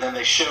 and then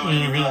they show it,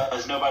 and you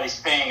realize nobody's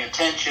paying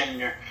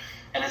attention.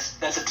 And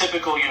that's a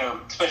typical,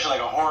 especially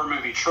like a horror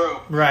movie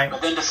trope. Right.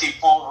 But then to see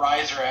Paul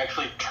Reiser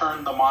actually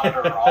turn the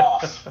monitor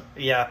off.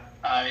 Yeah.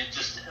 It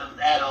just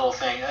add a little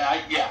thing.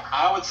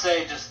 I would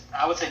say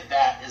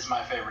that is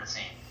my favorite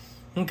scene.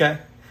 Okay.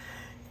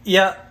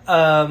 Yeah.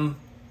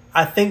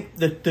 I think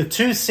the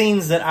two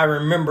scenes that I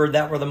remember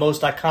that were the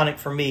most iconic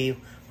for me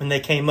when they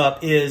came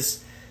up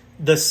is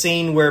the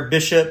scene where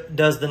Bishop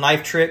does the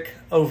knife trick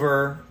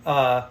over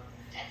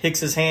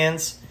Hicks's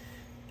hands.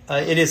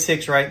 It is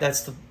Hicks, right?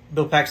 That's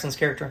Bill Paxton's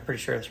character. I'm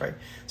pretty sure that's right.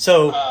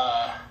 So,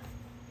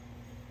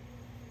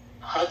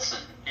 Hudson,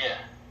 yeah.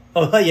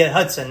 Oh, yeah,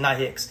 Hudson, not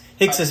Hicks.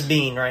 Hicks Hudson. is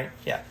Bean, right?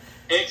 Yeah.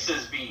 Hicks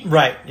is Bean.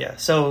 Right, yeah.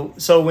 So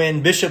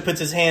when Bishop puts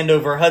his hand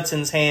over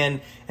Hudson's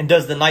hand and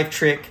does the knife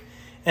trick,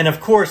 and of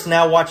course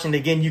now watching it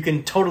again, you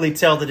can totally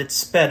tell that it's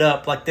sped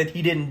up, like that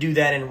he didn't do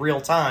that in real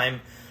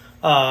time.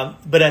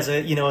 But as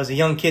a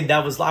young kid, I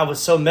was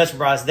so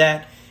mesmerized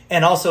that,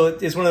 and also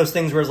it's one of those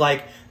things where it's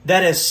like,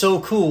 that is so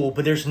cool,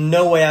 but there's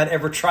no way I'd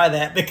ever try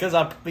that because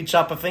I'd probably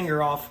chop a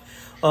finger off.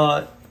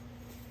 Well,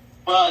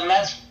 and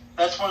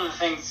that's one of the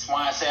things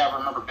why I say I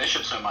remember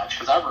Bishop so much,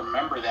 because I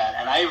remember that,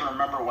 and I even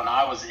remember when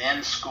I was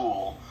in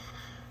school,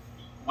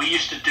 we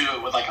used to do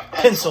it with like a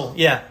pencil.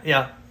 Yeah.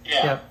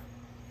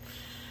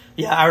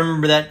 I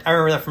remember that. I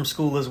remember that from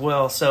school as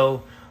well.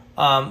 So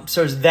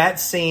there's that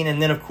scene,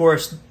 and then of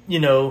course,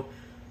 the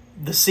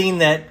scene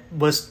that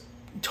was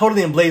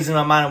totally emblazoned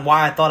in my mind and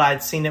why I thought I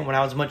had seen it when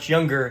I was much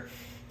younger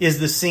is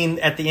the scene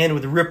at the end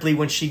with Ripley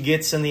when she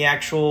gets in the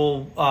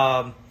actual.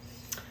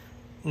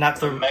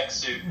 Not the mech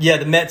suit. Yeah,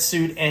 the mech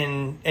suit,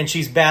 and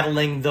she's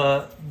battling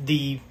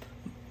the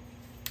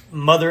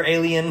mother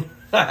alien,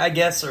 I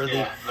guess, or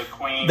the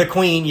queen. The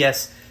queen,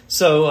 yes.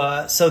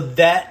 So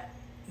that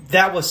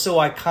was so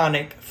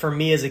iconic for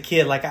me as a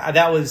kid. Like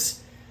that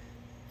was,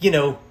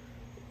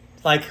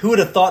 like who would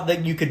have thought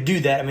that you could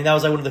do that? I mean, that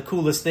was like one of the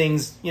coolest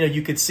things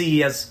you could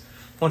see as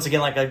once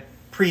again like a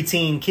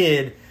preteen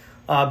kid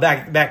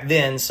back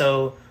then.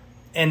 So.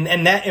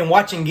 And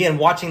watching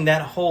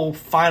that whole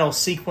final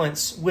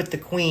sequence with the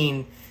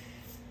Queen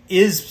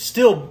is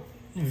still,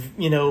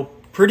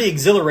 pretty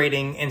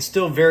exhilarating and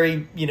still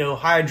very,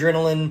 high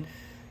adrenaline,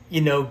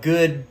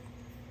 good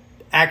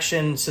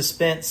action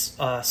suspense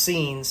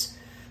scenes.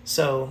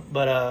 So,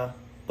 but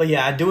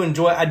yeah, I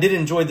did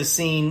enjoy the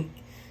scene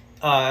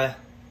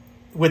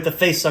with the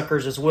face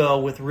suckers as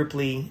well with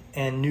Ripley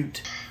and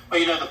Newt.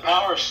 Well, the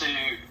power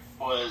suit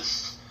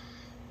was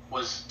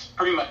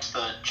pretty much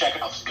the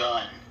Chekhov's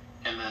gun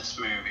in this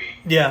movie.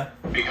 Yeah.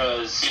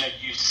 Because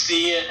you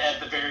see it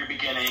at the very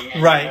beginning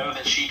and right. You know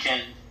that she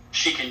can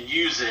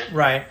use it.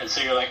 Right. And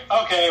so you're like,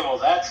 okay, well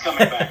that's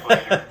coming back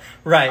later.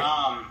 Right.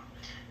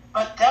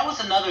 But that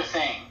was another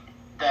thing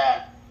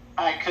that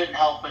I couldn't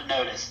help but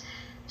notice.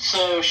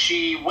 So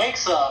she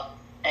wakes up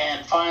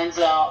and finds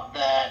out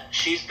that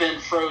she's been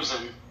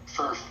frozen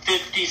for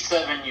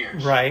 57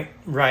 years.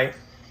 Right.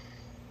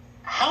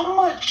 How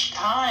much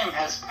time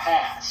has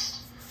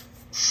passed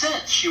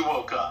since she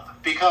woke up?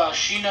 Because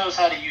she knows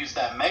how to use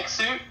that mech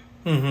suit.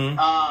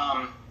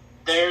 Mm-hmm.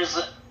 There's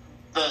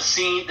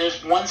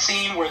one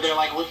scene where they're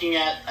like looking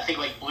at, I think,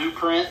 like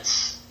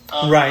blueprints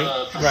of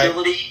the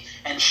facility,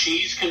 and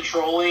she's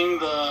controlling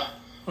the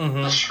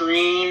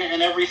screen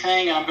and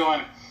everything. And I'm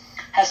going,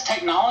 has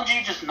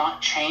technology just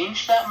not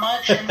changed that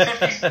much in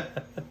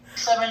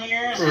 57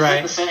 years? Is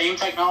it the same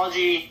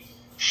technology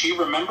she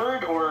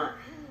remembered, or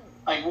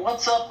like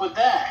what's up with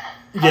that?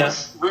 How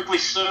is Ripley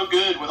so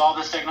good with all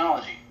this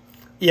technology?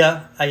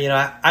 Yeah,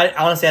 I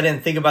honestly I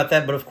didn't think about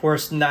that, but of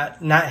course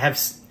not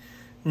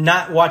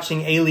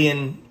watching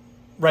Alien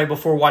right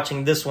before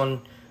watching this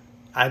one,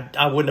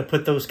 I wouldn't have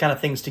put those kind of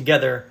things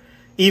together.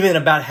 Even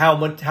about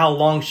how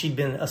long she'd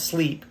been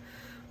asleep.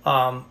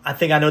 I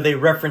think I know they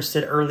referenced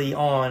it early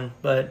on,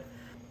 but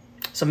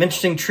some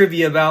interesting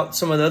trivia about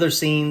some of the other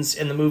scenes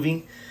in the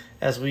movie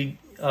as we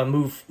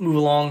move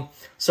along.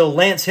 So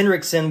Lance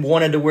Henriksen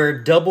wanted to wear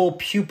double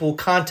pupil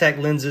contact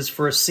lenses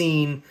for a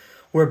scene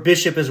where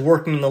Bishop is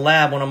working in the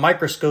lab on a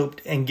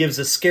microscope and gives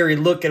a scary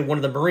look at one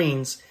of the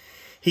Marines.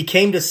 He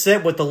came to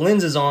set with the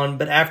lenses on,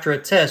 but after a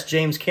test,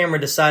 James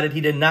Cameron decided he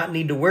did not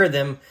need to wear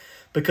them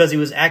because he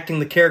was acting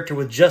the character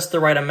with just the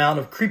right amount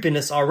of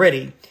creepiness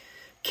already.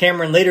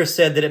 Cameron later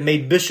said that it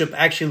made Bishop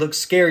actually look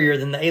scarier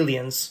than the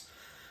aliens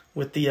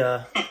with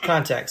the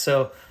contact.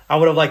 So I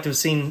would have liked to have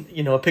seen,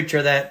 a picture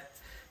of that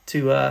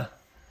to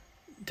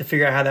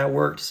figure out how that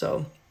worked.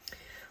 So,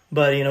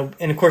 but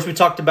and of course we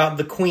talked about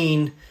the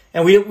Queen.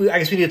 And I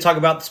guess we need to talk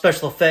about the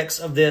special effects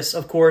of this.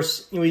 Of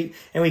course, we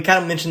kind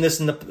of mentioned this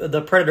in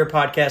the Predator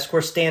podcast. Of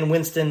course, Stan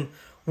Winston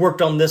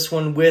worked on this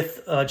one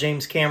with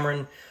James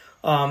Cameron,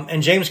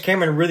 and James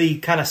Cameron really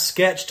kind of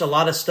sketched a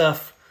lot of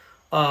stuff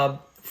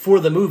for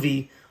the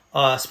movie,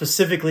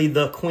 specifically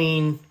the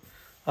Queen,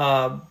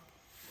 the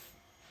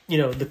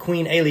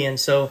Queen alien.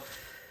 So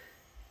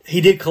he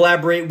did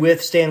collaborate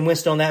with Stan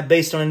Winston on that,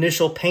 based on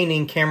initial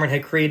painting Cameron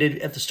had created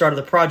at the start of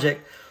the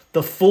project.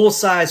 The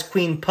full-size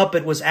Queen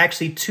puppet was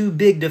actually too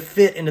big to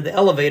fit into the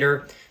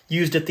elevator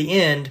used at the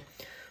end.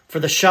 For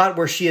the shot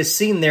where she is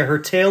seen there, her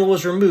tail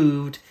was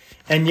removed,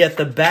 and yet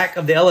the back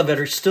of the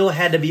elevator still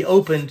had to be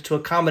opened to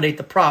accommodate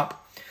the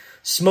prop.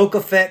 Smoke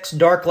effects,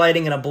 dark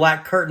lighting, and a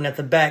black curtain at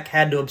the back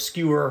had to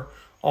obscure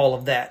all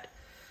of that.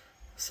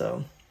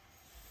 So.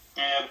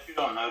 Yeah, but you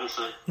don't notice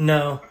it.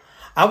 No.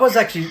 I was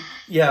actually...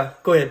 Yeah,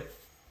 go ahead.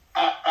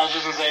 I was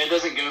just going to say, it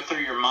doesn't go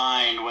through your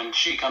mind when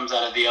she comes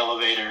out of the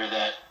elevator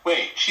that,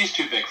 wait, she's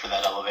too big for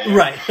that elevator.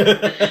 Right.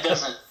 it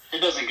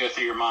doesn't go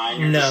through your mind.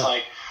 You're just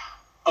like,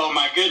 oh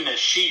my goodness,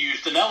 she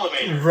used an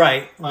elevator.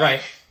 Right,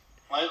 like,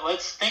 right.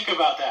 Let's think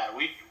about that.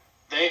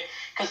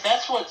 because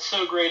that's what's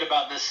so great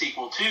about this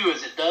sequel too,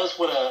 is it does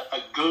what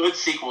a good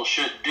sequel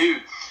should do.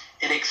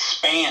 It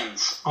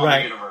expands on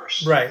the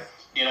universe. Right.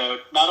 You know,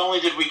 not only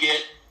did we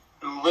get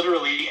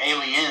literally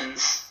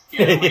aliens,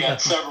 you know, we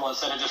got several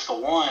instead of just the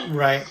one.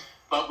 Right.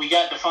 But we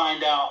got to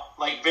find out,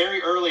 like,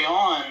 very early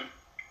on,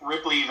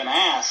 Ripley even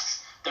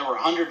asks, there were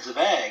hundreds of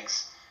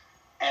eggs,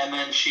 and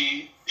then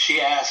she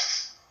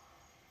asks,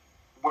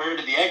 where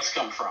did the eggs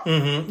come from?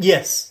 Mm-hmm.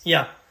 Yes.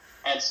 Yeah.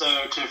 And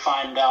so to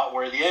find out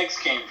where the eggs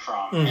came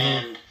from,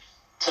 and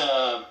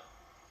to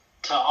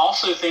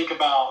also think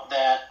about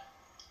that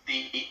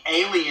the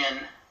alien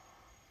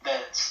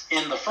that's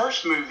in the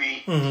first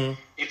movie,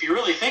 if you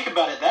really think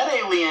about it, that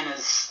alien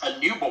is a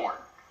newborn.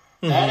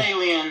 That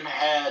alien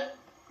had,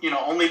 you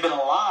know, only been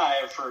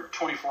alive for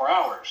 24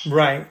 hours.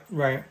 Right,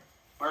 right.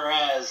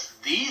 Whereas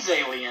these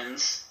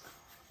aliens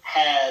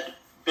had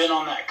been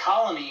on that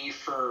colony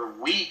for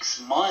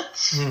weeks,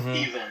 months,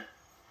 even.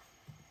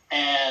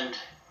 And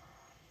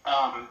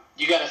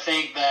you got to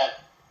think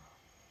that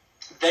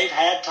they've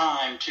had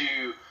time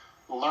to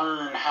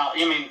learn how.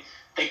 I mean,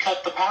 they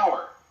cut the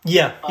power.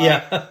 Yeah,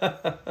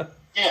 yeah.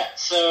 Yeah,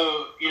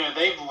 so, you know,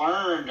 they've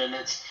learned, and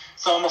it's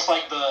almost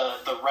like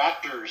the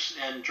raptors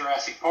in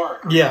Jurassic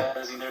Park. Yeah.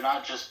 They're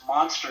not just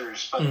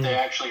monsters, but they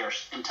actually are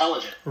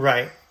intelligent.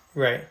 Right,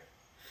 right.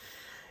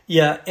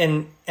 Yeah,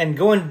 and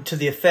going to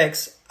the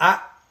effects,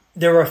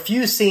 there were a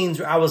few scenes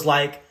where I was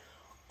like,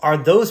 are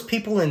those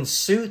people in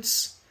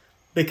suits?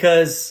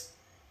 Because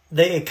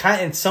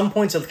at some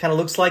points it kind of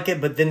looks like it,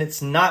 but then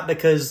it's not,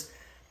 because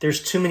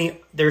there's too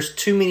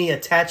many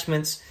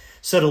attachments.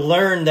 So to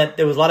learn that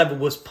there was a lot of it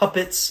was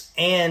puppets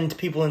and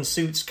people in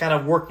suits kind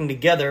of working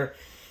together,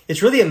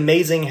 it's really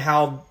amazing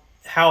how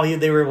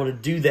they were able to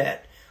do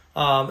that.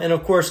 And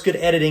of course, good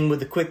editing with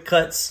the quick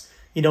cuts,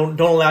 don't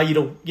allow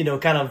you to,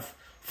 kind of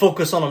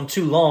focus on them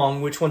too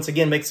long, which once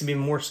again makes it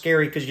even more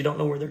scary because you don't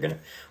know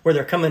where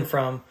they're coming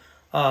from.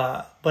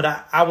 But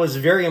I was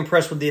very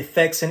impressed with the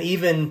effects, and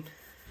even,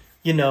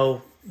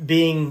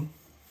 being,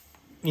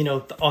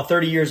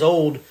 30 years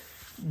old,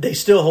 they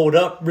still hold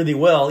up really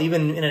well,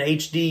 even in an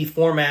HD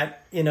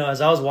format.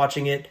 As I was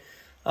watching it,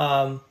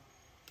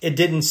 it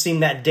didn't seem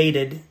that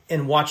dated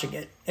in watching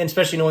it, and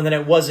especially knowing that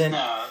it wasn't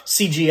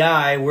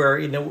CGI, where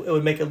it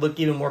would make it look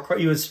even more.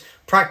 It was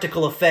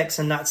practical effects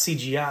and not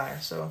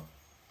CGI. So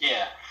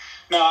yeah,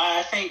 no,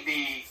 I think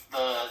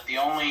the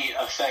only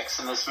effects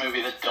in this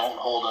movie that don't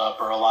hold up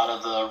are a lot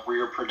of the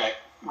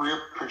rear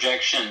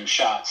projection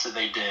shots that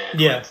they did.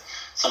 Yeah, with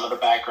some of the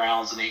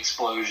backgrounds and the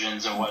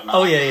explosions and whatnot.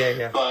 Oh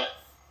yeah.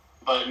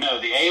 But no,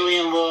 the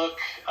alien look,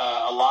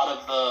 a lot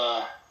of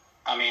the,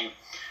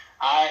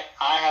 I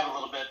have a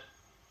little bit,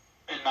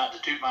 and not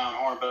to toot my own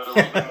horn, but a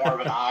little bit more of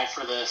an eye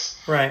for this.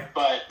 Right.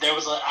 But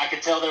I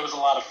could tell there was a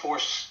lot of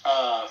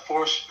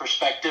forced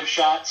perspective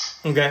shots.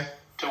 Okay.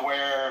 To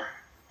where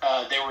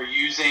they were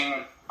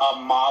using a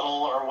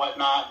model or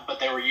whatnot,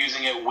 but they were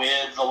using it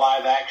with the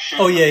live action.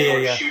 Oh yeah, they were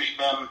yeah. shooting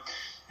them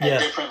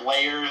at different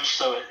layers,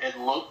 so it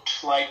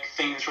looked like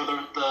things were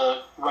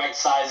the right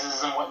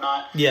sizes and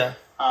whatnot. Yeah.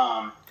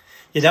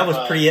 Yeah, that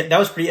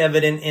was pretty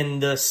evident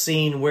in the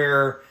scene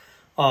where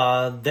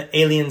the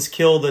aliens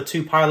kill the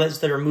two pilots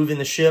that are moving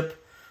the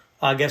ship,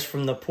 I guess,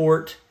 from the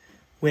port,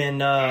 when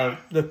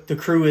the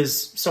crew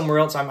is somewhere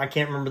else. I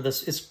can't remember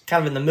this. It's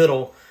kind of in the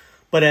middle,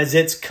 but as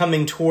it's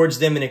coming towards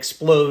them and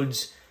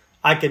explodes,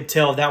 I could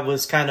tell that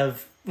was kind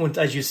of,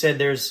 as you said,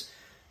 there's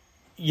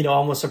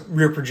almost a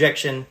rear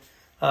projection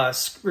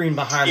screen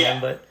behind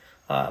them, but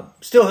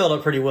still held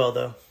up pretty well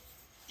though.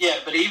 Yeah,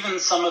 but even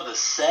some of the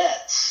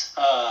sets,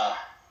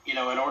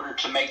 in order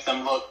to make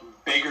them look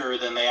bigger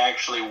than they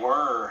actually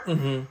were,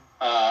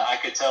 I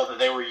could tell that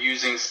they were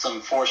using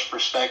some forced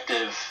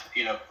perspective,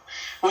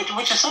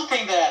 which is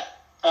something that,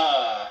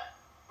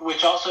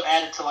 which also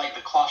added to like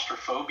the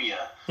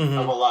claustrophobia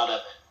of a lot of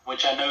it,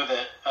 which I know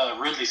that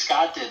Ridley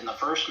Scott did in the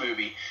first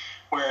movie,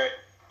 where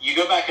you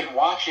go back and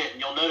watch it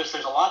and you'll notice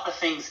there's a lot of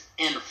things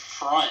in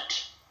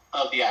front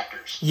of the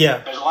actors. Yeah.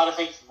 There's a lot of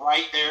things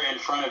right there in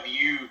front of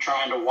you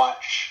trying to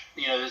watch.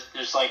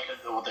 There's like,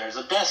 there's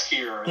a desk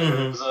here, or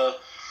there's a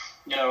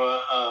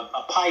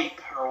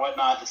pipe or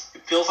whatnot.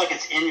 It feels like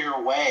it's in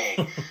your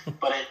way,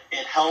 but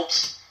it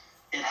helps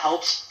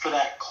for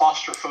that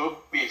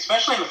claustrophobia,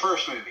 especially in the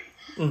first movie.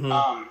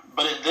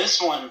 But in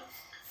this one,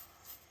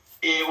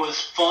 it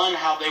was fun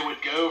how they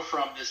would go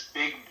from this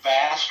big,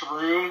 vast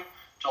room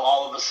to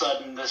all of a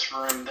sudden this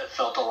room that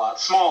felt a lot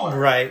smaller.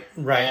 Right.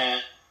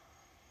 And,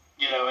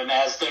 and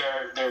as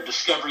they're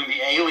discovering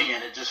the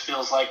alien, it just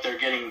feels like they're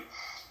getting,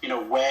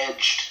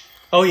 wedged.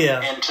 Oh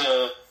yeah.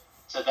 Into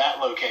that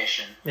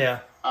location. Yeah.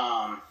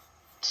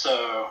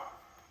 So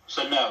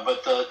no,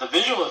 but the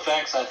visual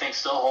effects I think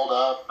still hold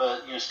up.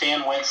 But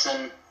Stan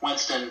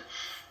Winston,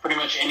 pretty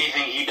much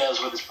anything he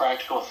does with his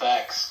practical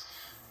effects.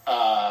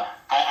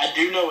 I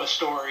do know a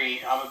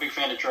story. I'm a big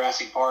fan of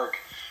Jurassic Park.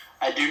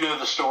 I do know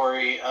the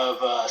story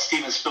of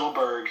Steven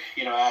Spielberg,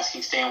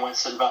 asking Stan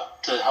Winston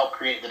to help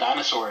create the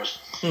dinosaurs.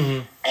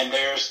 And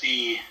there's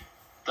the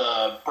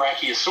the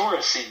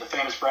Brachiosaurus scene, the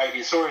famous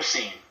Brachiosaurus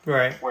scene,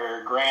 Right.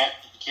 where Grant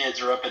and the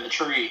kids are up in the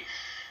tree,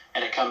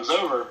 and it comes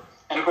over,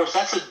 and of course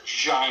that's a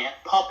giant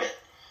puppet.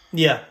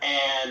 Yeah.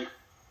 And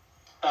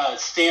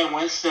Stan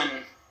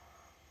Winston,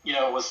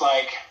 was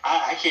like,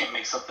 I can't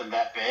make something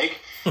that big.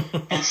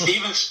 And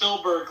Steven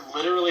Spielberg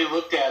literally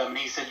looked at him and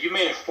he said, "You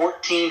made a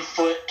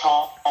 14-foot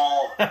tall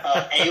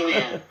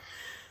alien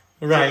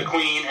Right. for the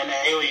Queen and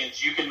the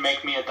aliens. You can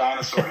make me a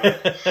dinosaur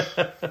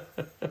head."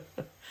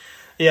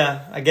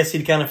 Yeah, I guess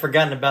he'd kind of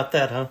forgotten about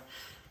that, huh?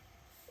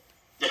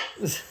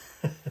 Yeah.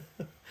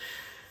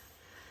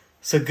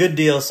 So good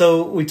deal.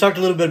 So we talked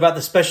a little bit about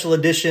the special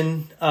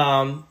edition.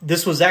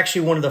 This was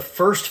actually one of the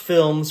first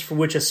films for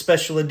which a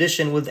special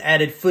edition with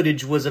added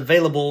footage was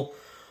available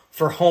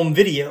for home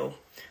video.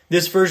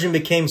 This version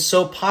became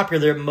so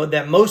popular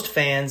that most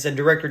fans and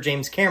director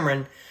James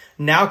Cameron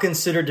now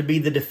consider to be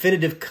the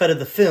definitive cut of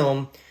the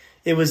film.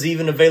 It was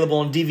even available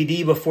on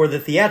DVD before the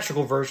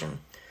theatrical version.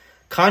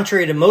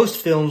 Contrary to most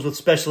films with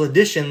special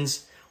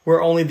editions,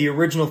 where only the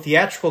original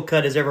theatrical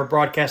cut is ever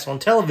broadcast on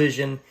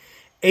television,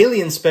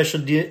 Alien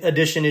Special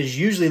Edition is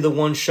usually the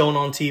one shown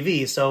on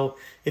TV. So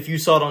if you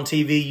saw it on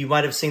TV, you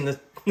might have seen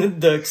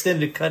the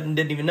extended cut and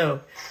didn't even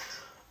know.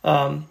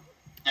 Yeah.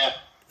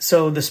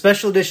 So the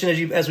Special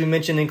Edition, as we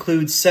mentioned,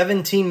 includes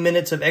 17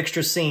 minutes of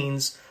extra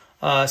scenes.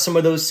 Some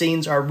of those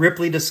scenes are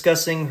Ripley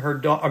discussing her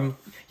daughter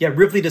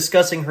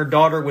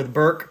with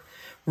Burke.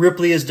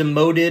 Ripley is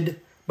demoted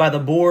by the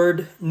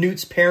board.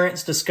 Newt's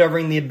parents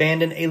discovering the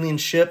abandoned alien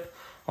ship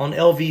on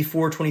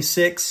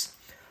LV-426.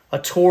 A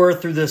tour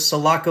through the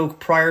Sulaco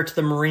prior to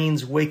the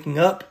Marines waking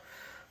up.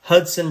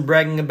 Hudson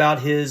bragging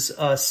about his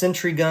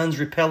sentry guns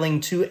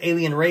repelling 2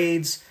 alien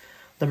raids.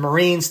 The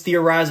Marines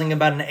theorizing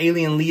about an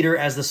alien leader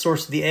as the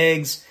source of the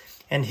eggs.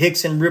 And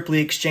Hicks and Ripley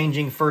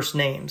exchanging first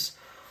names.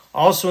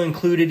 Also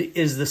included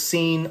is the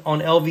scene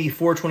on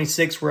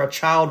LV-426 where a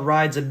child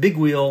rides a big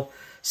wheel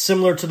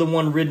similar to the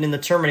one ridden in the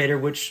Terminator,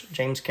 which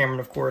James Cameron,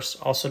 of course,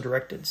 also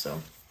directed.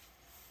 So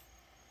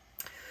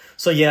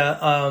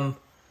yeah,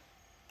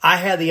 I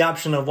had the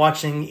option of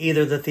watching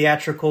either the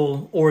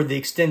theatrical or the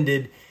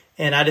extended,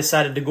 and I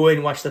decided to go ahead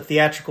and watch the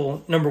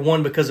theatrical, number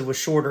one, because it was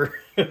shorter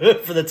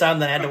for the time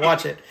that I had to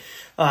watch it.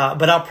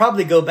 But I'll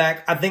probably go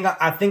back. I think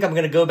I'm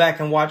going to go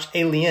back and watch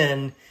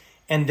Alien,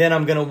 and then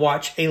I'm going to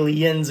watch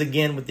Aliens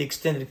again with the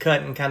extended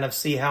cut and kind of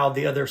see how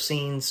the other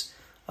scenes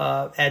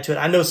add to it.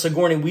 I know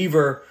Sigourney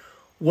Weaver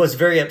was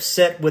very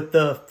upset with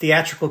the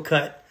theatrical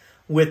cut,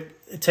 with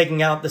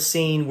taking out the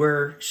scene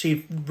where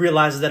she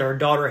realizes that her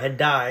daughter had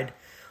died.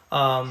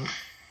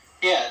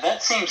 Yeah,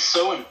 that seems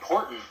so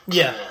important to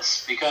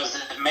this because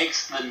it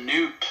makes the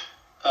Newt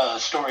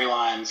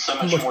storyline so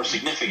much more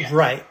significant.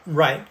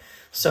 Right.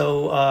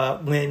 So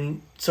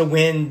when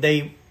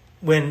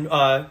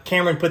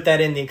Cameron put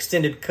that in the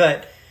extended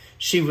cut,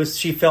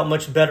 she felt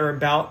much better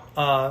about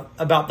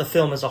the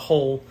film as a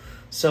whole.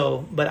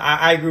 So, but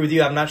I agree with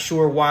you. I'm not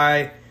sure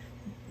why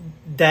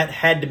that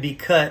had to be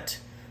cut.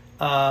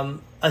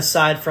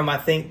 Aside from, I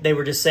think they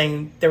were just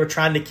saying they were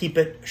trying to keep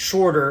it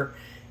shorter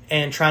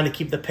and trying to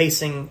keep the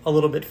pacing a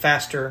little bit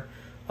faster.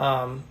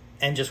 And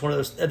just one of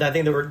those, I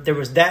think there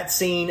was that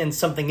scene and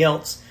something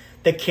else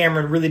that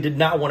Cameron really did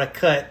not want to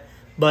cut,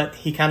 but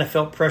he kind of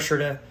felt pressure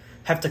to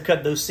have to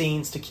cut those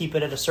scenes to keep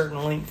it at a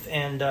certain length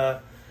and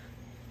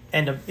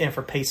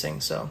for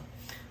pacing. So,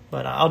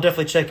 but I'll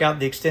definitely check out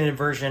the extended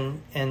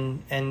version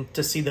and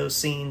to see those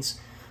scenes,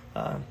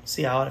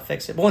 see how it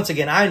affects it. But once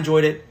again, I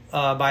enjoyed it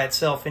by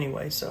itself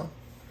anyway. So,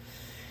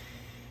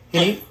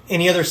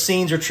 any other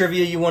scenes or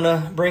trivia you want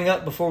to bring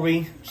up before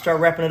we start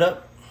wrapping it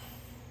up?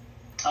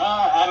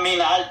 I mean,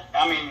 I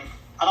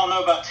don't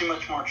know about too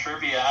much more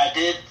trivia. I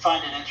did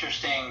find it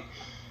interesting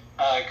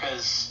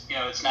because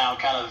it's now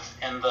kind of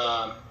in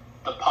the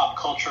pop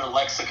culture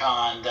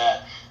lexicon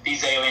that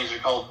these aliens are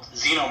called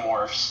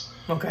xenomorphs.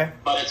 Okay.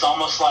 But it's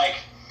almost like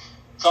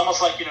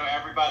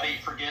everybody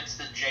forgets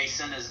that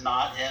Jason is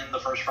not in the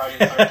first Friday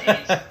the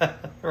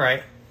 13th.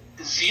 Right.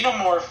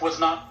 Xenomorph was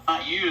not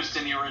used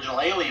in the original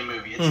Alien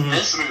movie. It's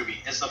this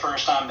movie is the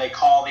first time they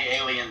call the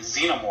aliens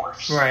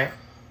xenomorphs. Right.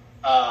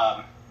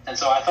 And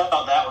so I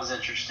thought that was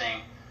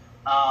interesting.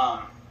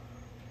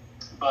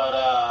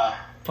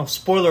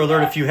 Spoiler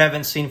alert if you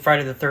haven't seen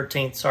Friday the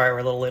 13th. Sorry, we're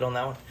a little late on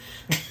that one.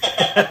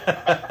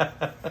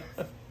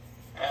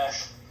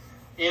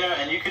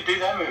 And you could do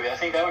that movie. I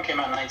think that one came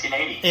out in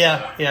 1980.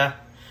 Yeah,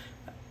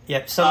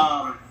 so.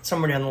 Yeah.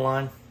 Somewhere down the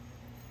line.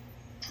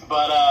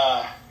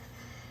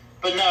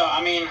 But no,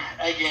 I mean,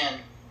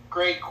 again,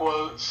 great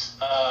quotes.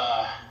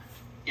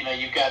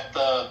 You've got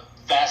the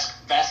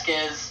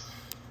Vasquez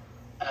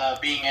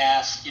being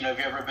asked, have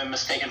you ever been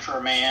mistaken for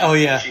a man? Oh,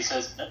 yeah. And she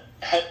says,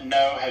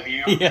 no, have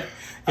you? Yeah,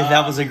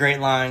 that was a great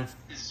line.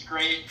 This is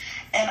great.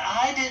 And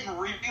I didn't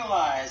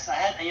realize,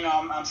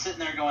 I'm sitting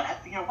there going,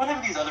 what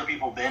have these other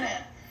people been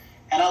in?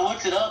 And I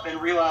looked it up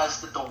and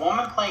realized that the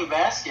woman playing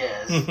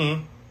Vasquez,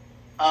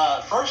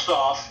 first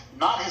off,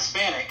 not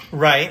Hispanic.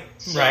 Right.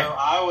 So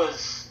I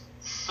was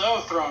so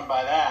thrown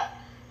by that.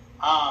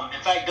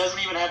 In fact, doesn't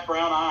even have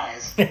brown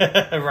eyes.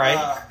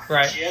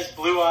 Right. She has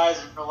blue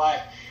eyes in real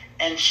life.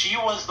 And she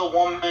was the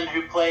woman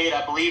who played,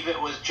 I believe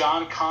it was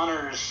John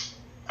Connor's,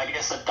 I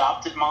guess,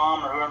 adopted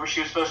mom or whoever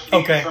she was supposed to be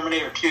in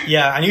Terminator 2.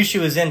 Yeah, I knew she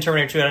was in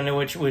Terminator 2. I don't know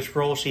which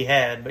role she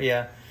had, but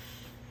yeah.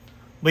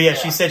 But yeah,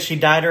 she said she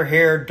dyed her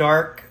hair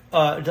dark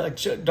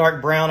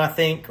brown, I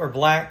think, or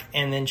black,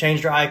 and then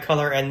changed her eye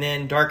color and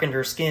then darkened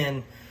her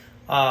skin.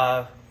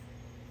 But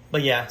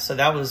yeah, so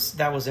that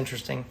was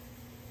interesting.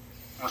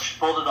 Well, she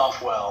pulled it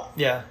off well.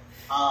 Yeah.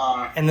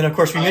 And then, of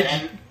course,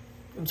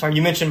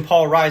 you mentioned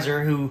Paul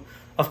Reiser, who,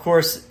 of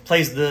course,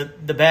 plays the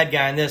bad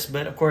guy in this,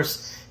 but, of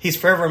course, he's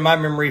forever in my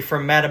memory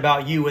from Mad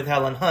About You with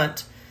Helen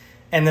Hunt.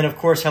 And then, of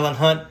course, Helen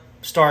Hunt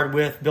starred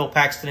with Bill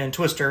Paxton in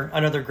Twister,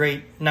 another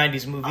great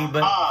 90s movie.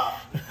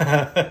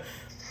 But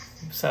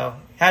so,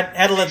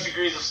 had to let... 6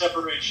 degrees of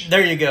separation.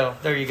 There you go.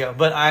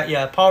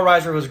 But, Paul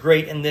Reiser was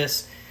great in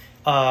this.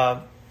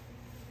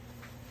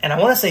 And I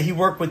want to say he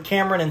worked with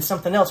Cameron in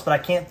something else, but I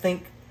can't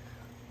think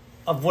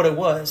of what it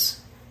was.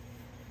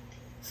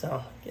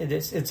 So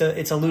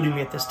it's eluding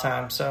me at this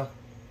time. So,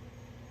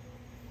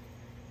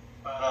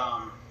 but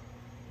a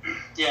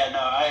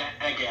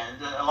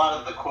lot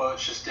of the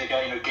quotes just stick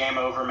out. Game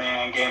over,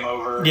 man, game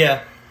over.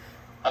 Yeah.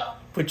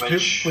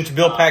 Which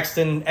Bill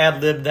Paxton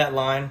ad-libbed that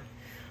line.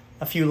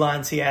 A few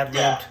lines he ad-libbed.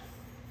 Yeah.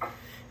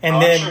 And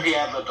I'm then sure he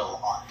ad-libbed a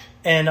lot.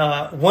 And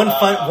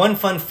one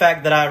fun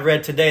fact that I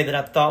read today that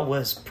I thought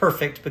was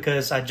perfect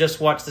because I just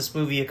watched this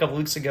movie a couple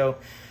weeks ago,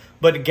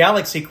 but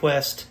Galaxy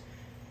Quest,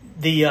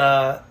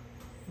 the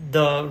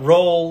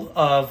role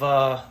of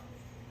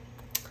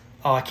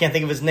I can't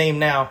think of his name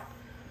now,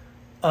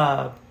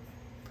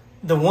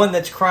 the one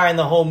that's crying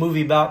the whole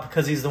movie about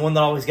because he's the one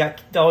that always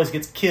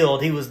gets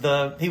killed. He was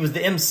the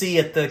MC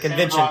at the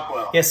convention. Sam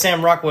Rockwell. Yeah,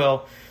 Sam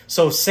Rockwell.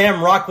 So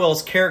Sam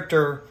Rockwell's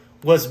character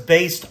was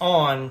based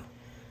on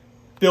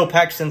Bill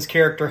Paxton's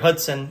character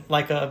Hudson,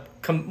 like a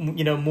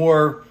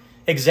more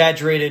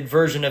exaggerated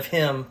version of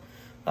him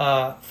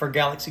for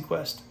Galaxy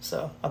Quest.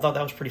 So I thought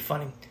that was pretty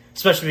funny,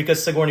 especially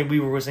because Sigourney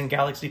Weaver was in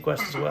Galaxy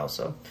Quest as well.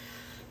 So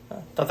I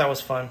thought that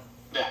was fun.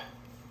 Yeah.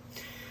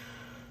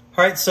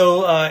 All right,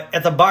 so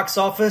at the box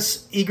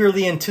office,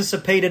 eagerly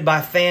anticipated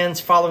by fans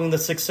following the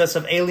success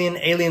of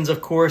Aliens,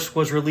 of course,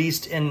 was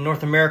released in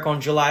North America on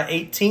July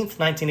 18th,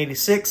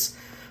 1986.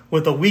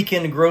 With a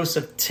weekend gross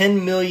of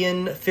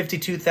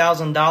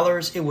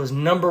 $10,052,000, it was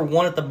number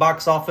one at the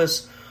box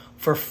office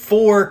for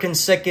 4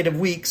 consecutive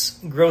weeks,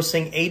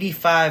 grossing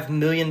 $85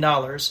 million.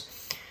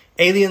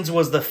 Aliens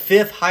was the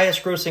 5th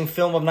highest-grossing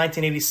film of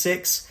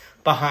 1986,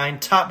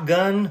 behind Top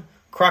Gun,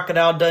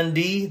 Crocodile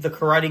Dundee, The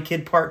Karate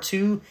Kid Part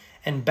 2,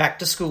 and Back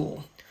to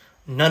School.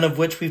 None of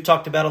which we've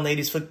talked about on the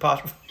 80s Flick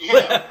podcast.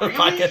 Yeah,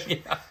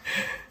 really?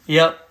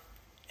 Yep.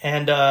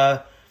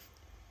 And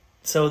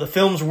so the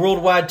film's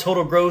worldwide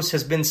total gross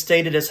has been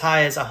stated as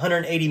high as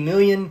 $180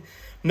 million,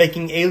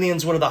 making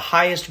Aliens one of the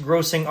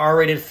highest-grossing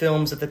R-rated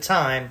films at the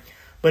time.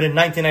 But in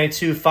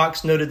 1992,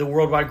 Fox noted the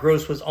worldwide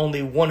gross was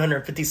only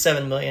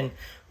 $157 million,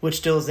 which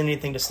still isn't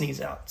anything to sneeze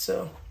out.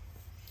 So,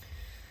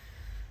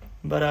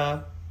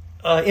 but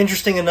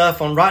interesting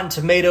enough, on Rotten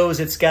Tomatoes,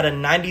 it's got a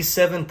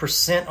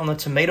 97% on the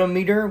tomato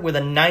meter with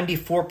a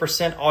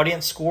 94%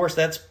 audience score, so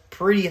that's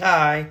pretty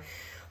high.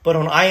 But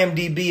on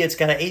IMDb, it's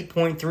got an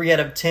 8.3 out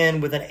of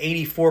 10 with an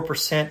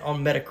 84%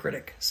 on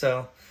Metacritic.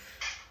 So,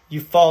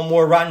 you fall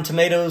more Rotten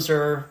Tomatoes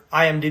or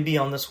IMDb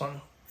on this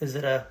one? Is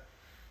it a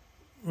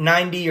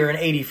 90 or an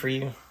 80 for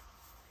you?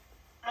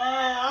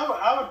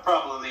 I would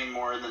probably lean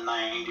more in the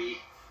 90.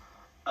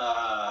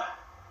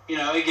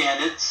 Again,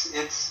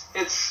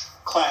 it's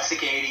classic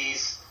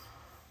 80s,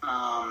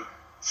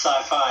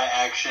 sci-fi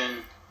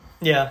action.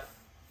 Yeah.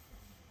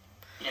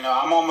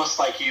 I'm almost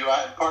like you.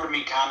 Part of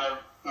me kind of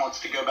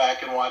wants to go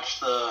back and watch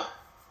the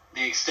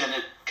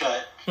extended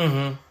cut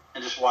and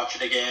just watch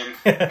it again.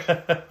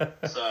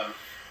 So.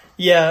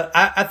 Yeah,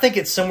 I think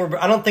it's somewhere,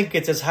 but I don't think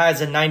it's as high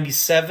as a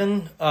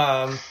 97.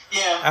 I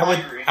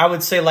agree. I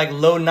would say like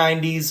low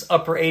 90s,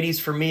 upper 80s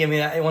for me. I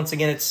mean, once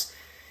again, it's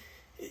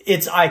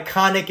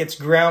iconic, it's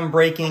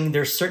groundbreaking.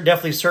 There's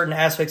definitely certain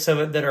aspects of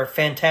it that are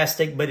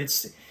fantastic, but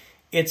it's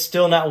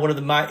still not one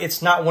of my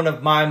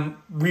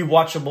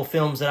rewatchable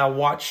films that I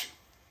watch,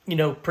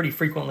 pretty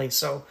frequently.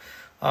 So,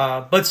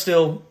 but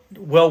still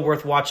well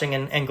worth watching,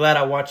 and glad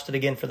I watched it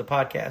again for the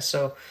podcast.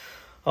 So.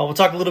 We'll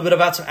talk a little bit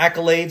about some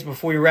accolades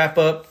before we wrap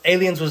up.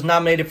 Aliens was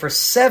nominated for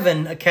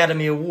 7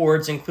 Academy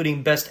Awards,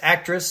 including Best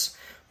Actress,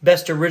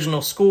 Best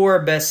Original Score,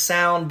 Best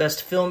Sound,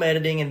 Best Film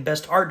Editing, and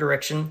Best Art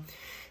Direction.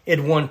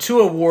 It won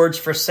 2 awards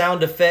for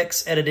Sound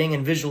Effects, Editing,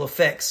 and Visual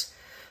Effects.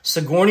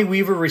 Sigourney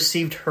Weaver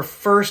received her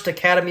first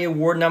Academy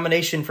Award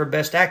nomination for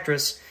Best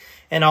Actress,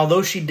 and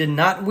although she did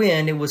not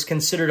win, it was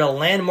considered a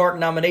landmark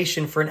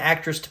nomination for an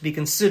actress to be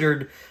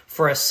considered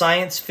for a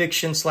science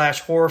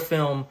fiction/horror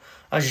film,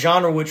 a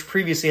genre which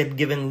previously had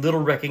given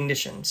little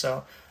recognition.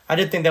 So I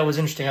did think that was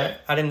interesting.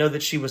 I didn't know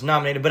that she was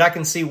nominated, but I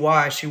can see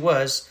why she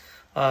was.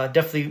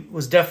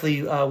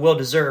 Definitely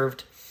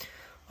well-deserved.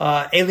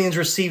 Aliens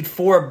received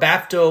 4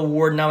 BAFTA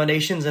Award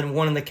nominations and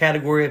 1 in the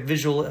category of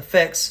visual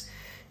effects.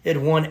 It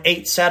won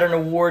 8 Saturn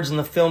Awards in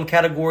the film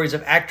categories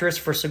of Actress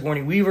for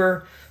Sigourney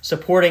Weaver,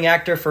 Supporting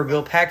Actor for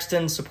Bill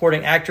Paxton,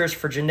 Supporting Actress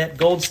for Jeanette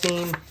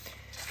Goldstein,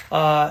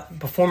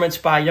 Performance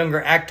by a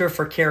Younger Actor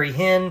for Carrie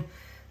Henn,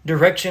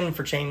 Direction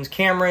for James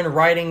Cameron,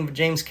 Writing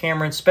James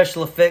Cameron,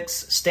 Special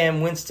Effects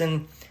Stan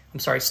Winston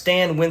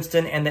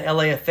and the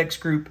LA Effects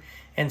Group,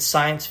 and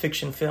Science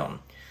Fiction Film.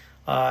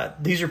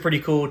 These are pretty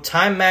cool.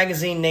 Time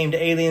Magazine named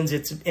Aliens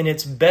in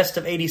its Best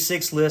of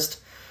 86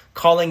 list,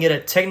 calling it a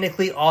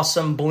technically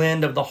awesome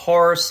blend of the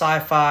horror,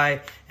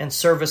 sci-fi, and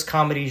service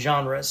comedy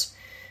genres.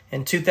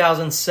 In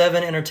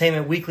 2007,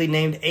 Entertainment Weekly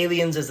named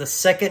Aliens as the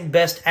second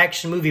best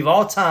action movie of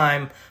all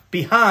time,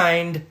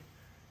 behind,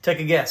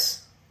 take a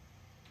guess.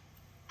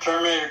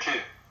 Terminator 2.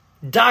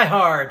 Die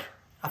Hard.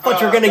 I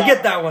thought you were going to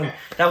get that one. Okay.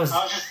 That was.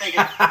 I was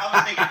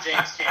thinking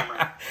James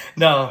Cameron.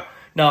 No.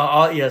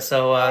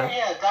 So.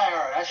 Die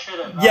Hard. I should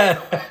have.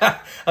 Yeah,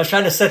 I was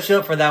trying to set you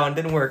up for that one.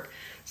 Didn't work.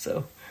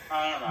 So.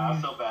 I don't know.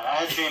 I feel bad. I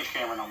had James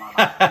Cameron on my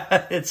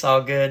mind. It's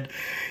all good.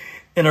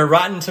 In a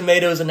Rotten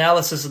Tomatoes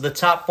analysis of the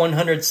top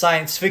 100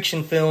 science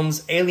fiction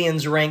films,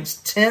 Aliens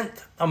ranks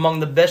 10th among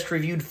the best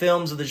reviewed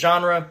films of the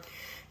genre.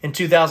 In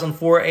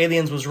 2004,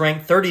 Aliens was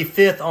ranked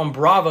 35th on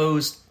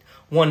Bravo's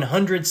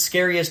 100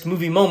 Scariest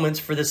Movie Moments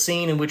for the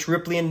scene in which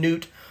Ripley and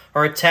Newt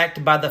are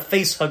attacked by the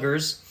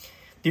facehuggers.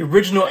 The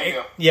original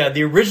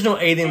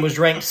Alien was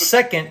ranked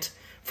 2nd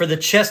for the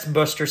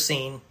chestbuster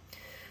scene.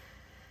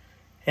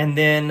 And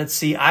then, let's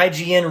see,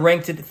 IGN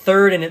ranked it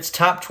 3rd in its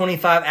top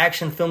 25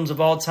 action films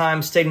of all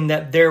time, stating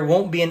that there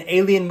won't be an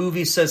alien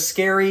movie so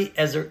scary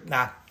as...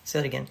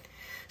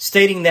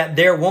 Stating that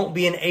there won't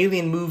be an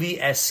alien movie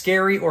as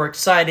scary or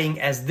exciting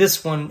as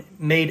this one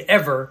made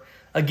ever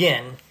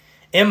again.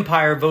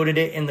 Empire voted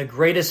it in the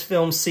greatest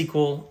film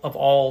sequel of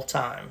all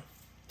time.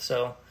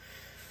 So,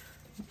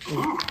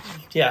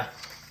 yeah,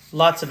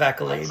 lots of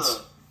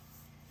accolades.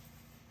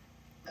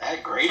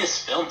 That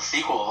greatest film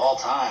sequel of all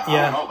time.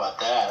 Yeah. I don't know about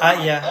that.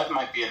 That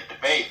might be a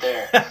debate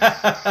there.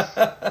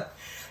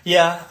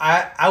 Yeah,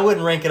 I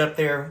wouldn't rank it up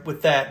there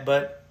with that,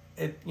 but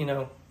it,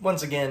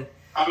 once again.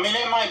 I mean,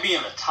 it might be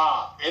in the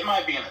top.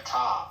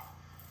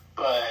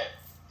 But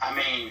I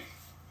mean,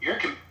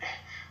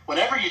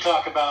 whenever you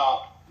talk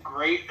about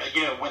great,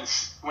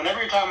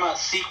 whenever you're talking about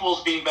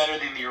sequels being better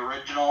than the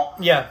original.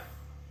 Yeah.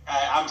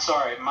 I'm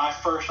sorry. My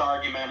first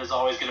argument is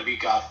always going to be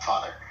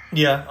Godfather.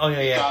 Yeah. Oh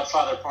yeah.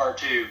 Godfather Part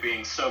 2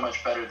 being so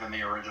much better than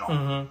the original.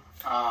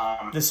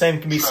 Mm-hmm. The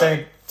same can be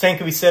said. Same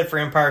can be said for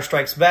Empire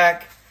Strikes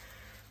Back.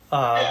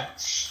 Yeah.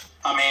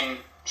 I mean,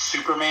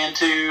 Superman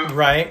 2.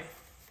 Right.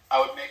 I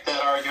would make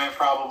that argument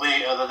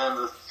probably, other than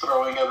the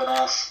throwing of an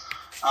S.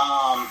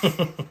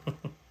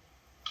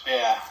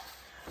 Yeah.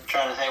 I'm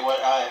trying to think what.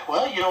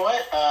 Well, you know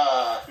what?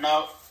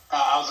 No.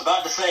 I was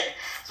about to say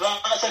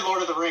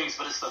Lord of the Rings,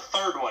 but it's the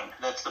third one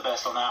that's the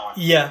best on that one.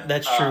 Yeah,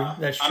 that's true.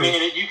 That's true. I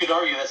mean, you could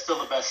argue that's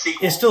still the best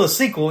sequel. It's still a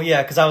sequel,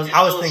 yeah. Because I was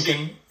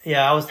thinking,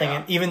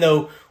 even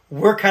though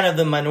we're kind of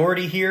the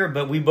minority here,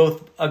 but we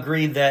both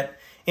agreed that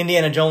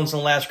Indiana Jones and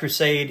the Last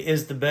Crusade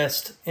is the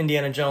best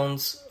Indiana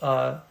Jones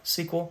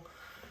sequel.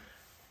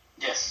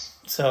 Yes.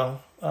 So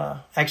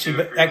actually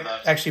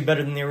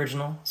better than the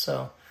original.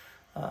 So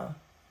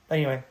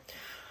anyway.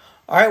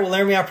 All right, well,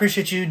 Laramie, I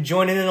appreciate you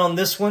joining in on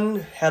this one.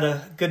 Had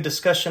a good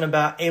discussion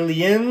about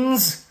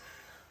aliens.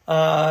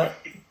 Do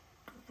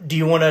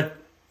you want to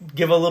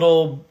give a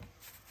little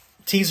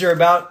teaser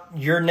about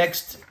your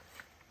next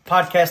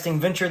podcasting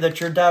venture that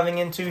you're diving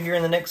into here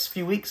in the next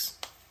few weeks?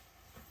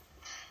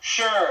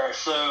 Sure.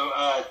 So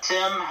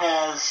Tim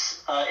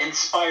has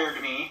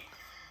inspired me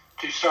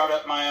to start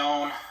up my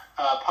own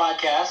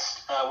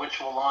podcast, which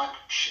will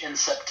launch in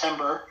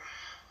September.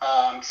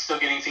 I'm still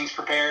getting things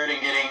prepared and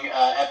getting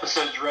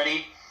episodes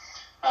ready.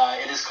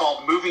 It is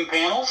called Moving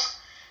Panels.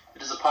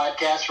 It is a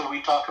podcast where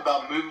we talk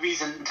about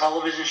movies and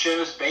television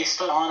shows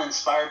based on,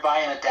 inspired by,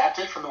 and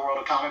adapted from the world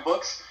of comic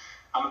books.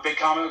 I'm a big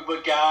comic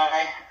book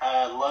guy.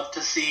 I love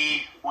to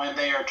see when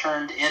they are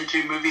turned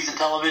into movies and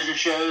television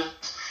shows.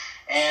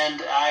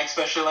 And I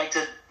especially like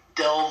to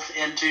delve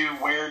into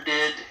where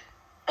did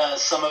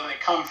some of it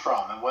come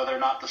from, and whether or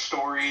not the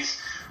stories,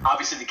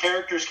 obviously the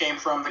characters came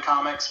from the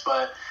comics,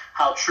 but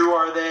how true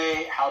are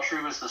they? How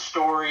true is the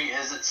story?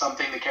 Is it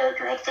something the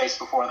character had faced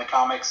before in the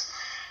comics?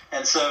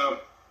 And so,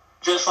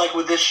 just like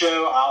with this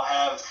show, I'll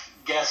have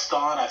guests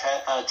on. I've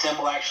had Tim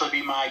will actually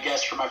be my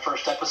guest for my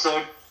first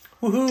episode.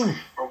 Woohoo!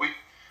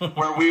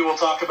 Where we will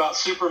talk about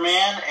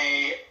Superman,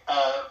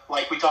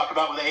 like we talked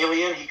about with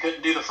Alien. He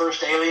couldn't do the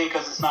first Alien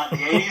because it's not in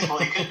the 80s. Well,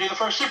 he couldn't do the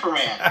first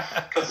Superman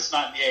because it's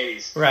not in the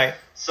 80s. Right.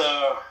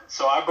 So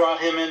I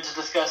brought him in to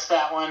discuss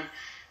that one.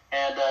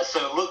 And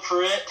so look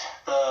for it.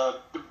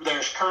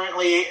 There's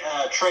currently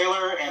a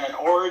trailer and an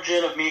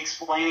origin of me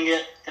explaining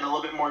it in a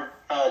little bit more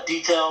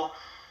detail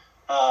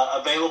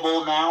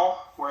available now,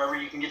 wherever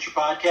you can get your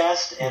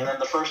podcast. And then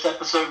the first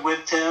episode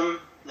with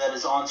Tim that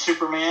is on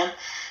Superman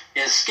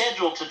is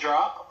scheduled to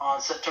drop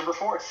on September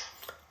 4th.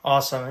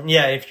 Awesome. And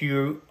yeah, if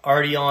you're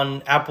already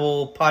on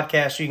Apple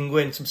Podcasts, you can go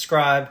ahead and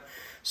subscribe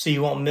so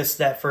you won't miss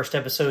that first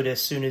episode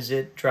as soon as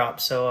it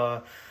drops.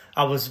 So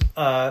I was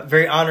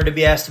very honored to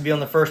be asked to be on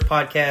the first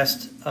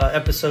podcast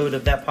episode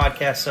of that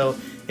podcast. So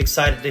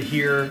excited to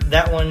hear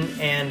that one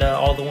and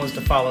all the ones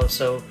to follow.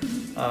 So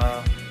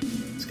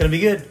it's going to be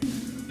good.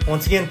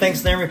 Once again,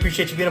 thanks, Laramie.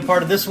 Appreciate you being a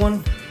part of this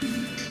one.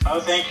 Oh,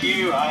 thank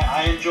you.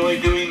 I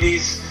enjoy doing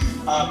these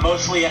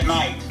mostly at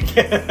night.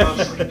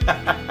 Mostly.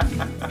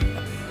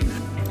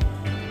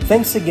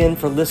 Thanks again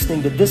for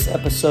listening to this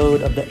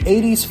episode of the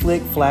 80s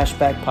Flick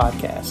Flashback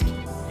Podcast.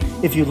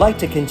 If you'd like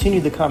to continue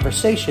the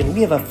conversation,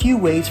 we have a few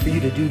ways for you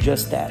to do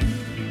just that.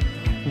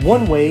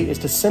 One way is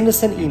to send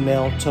us an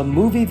email to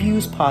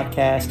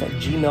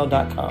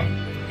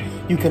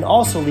movieviewspodcast@gmail.com. You can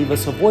also leave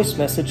us a voice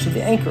message through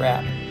the Anchor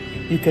app.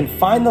 You can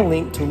find the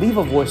link to leave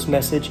a voice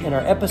message in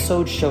our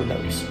episode show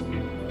notes.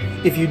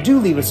 If you do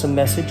leave us a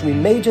message, we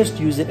may just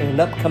use it in an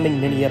upcoming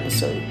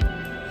mini-episode.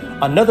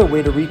 Another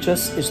way to reach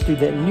us is through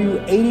the new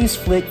 80s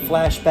Flick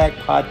Flashback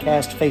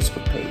Podcast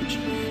Facebook page,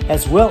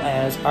 as well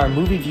as our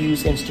Movie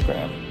Views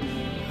Instagram.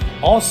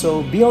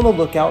 Also, be on the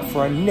lookout for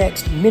our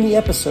next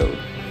mini-episode.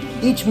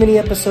 Each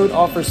mini-episode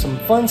offers some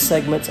fun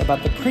segments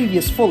about the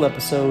previous full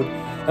episode,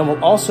 and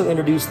will also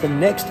introduce the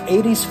next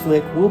 80s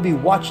flick we'll be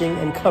watching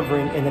and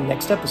covering in the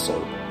next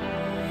episode.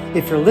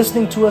 If you're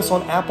listening to us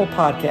on Apple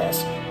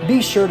Podcasts,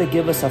 be sure to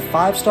give us a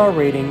 5-star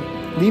rating,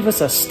 leave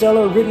us a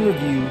stellar written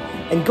review,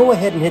 and go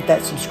ahead and hit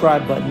that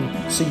subscribe button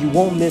so you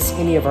won't miss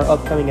any of our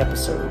upcoming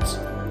episodes.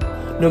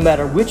 No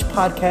matter which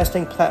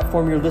podcasting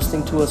platform you're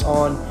listening to us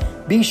on,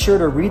 be sure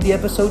to read the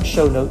episode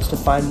show notes to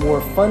find more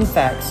fun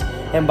facts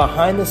and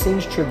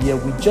behind-the-scenes trivia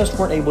we just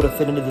weren't able to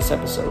fit into this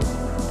episode.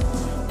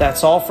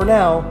 That's all for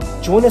now.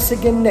 Join us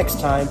again next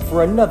time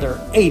for another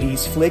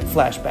 80s Flick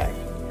Flashback.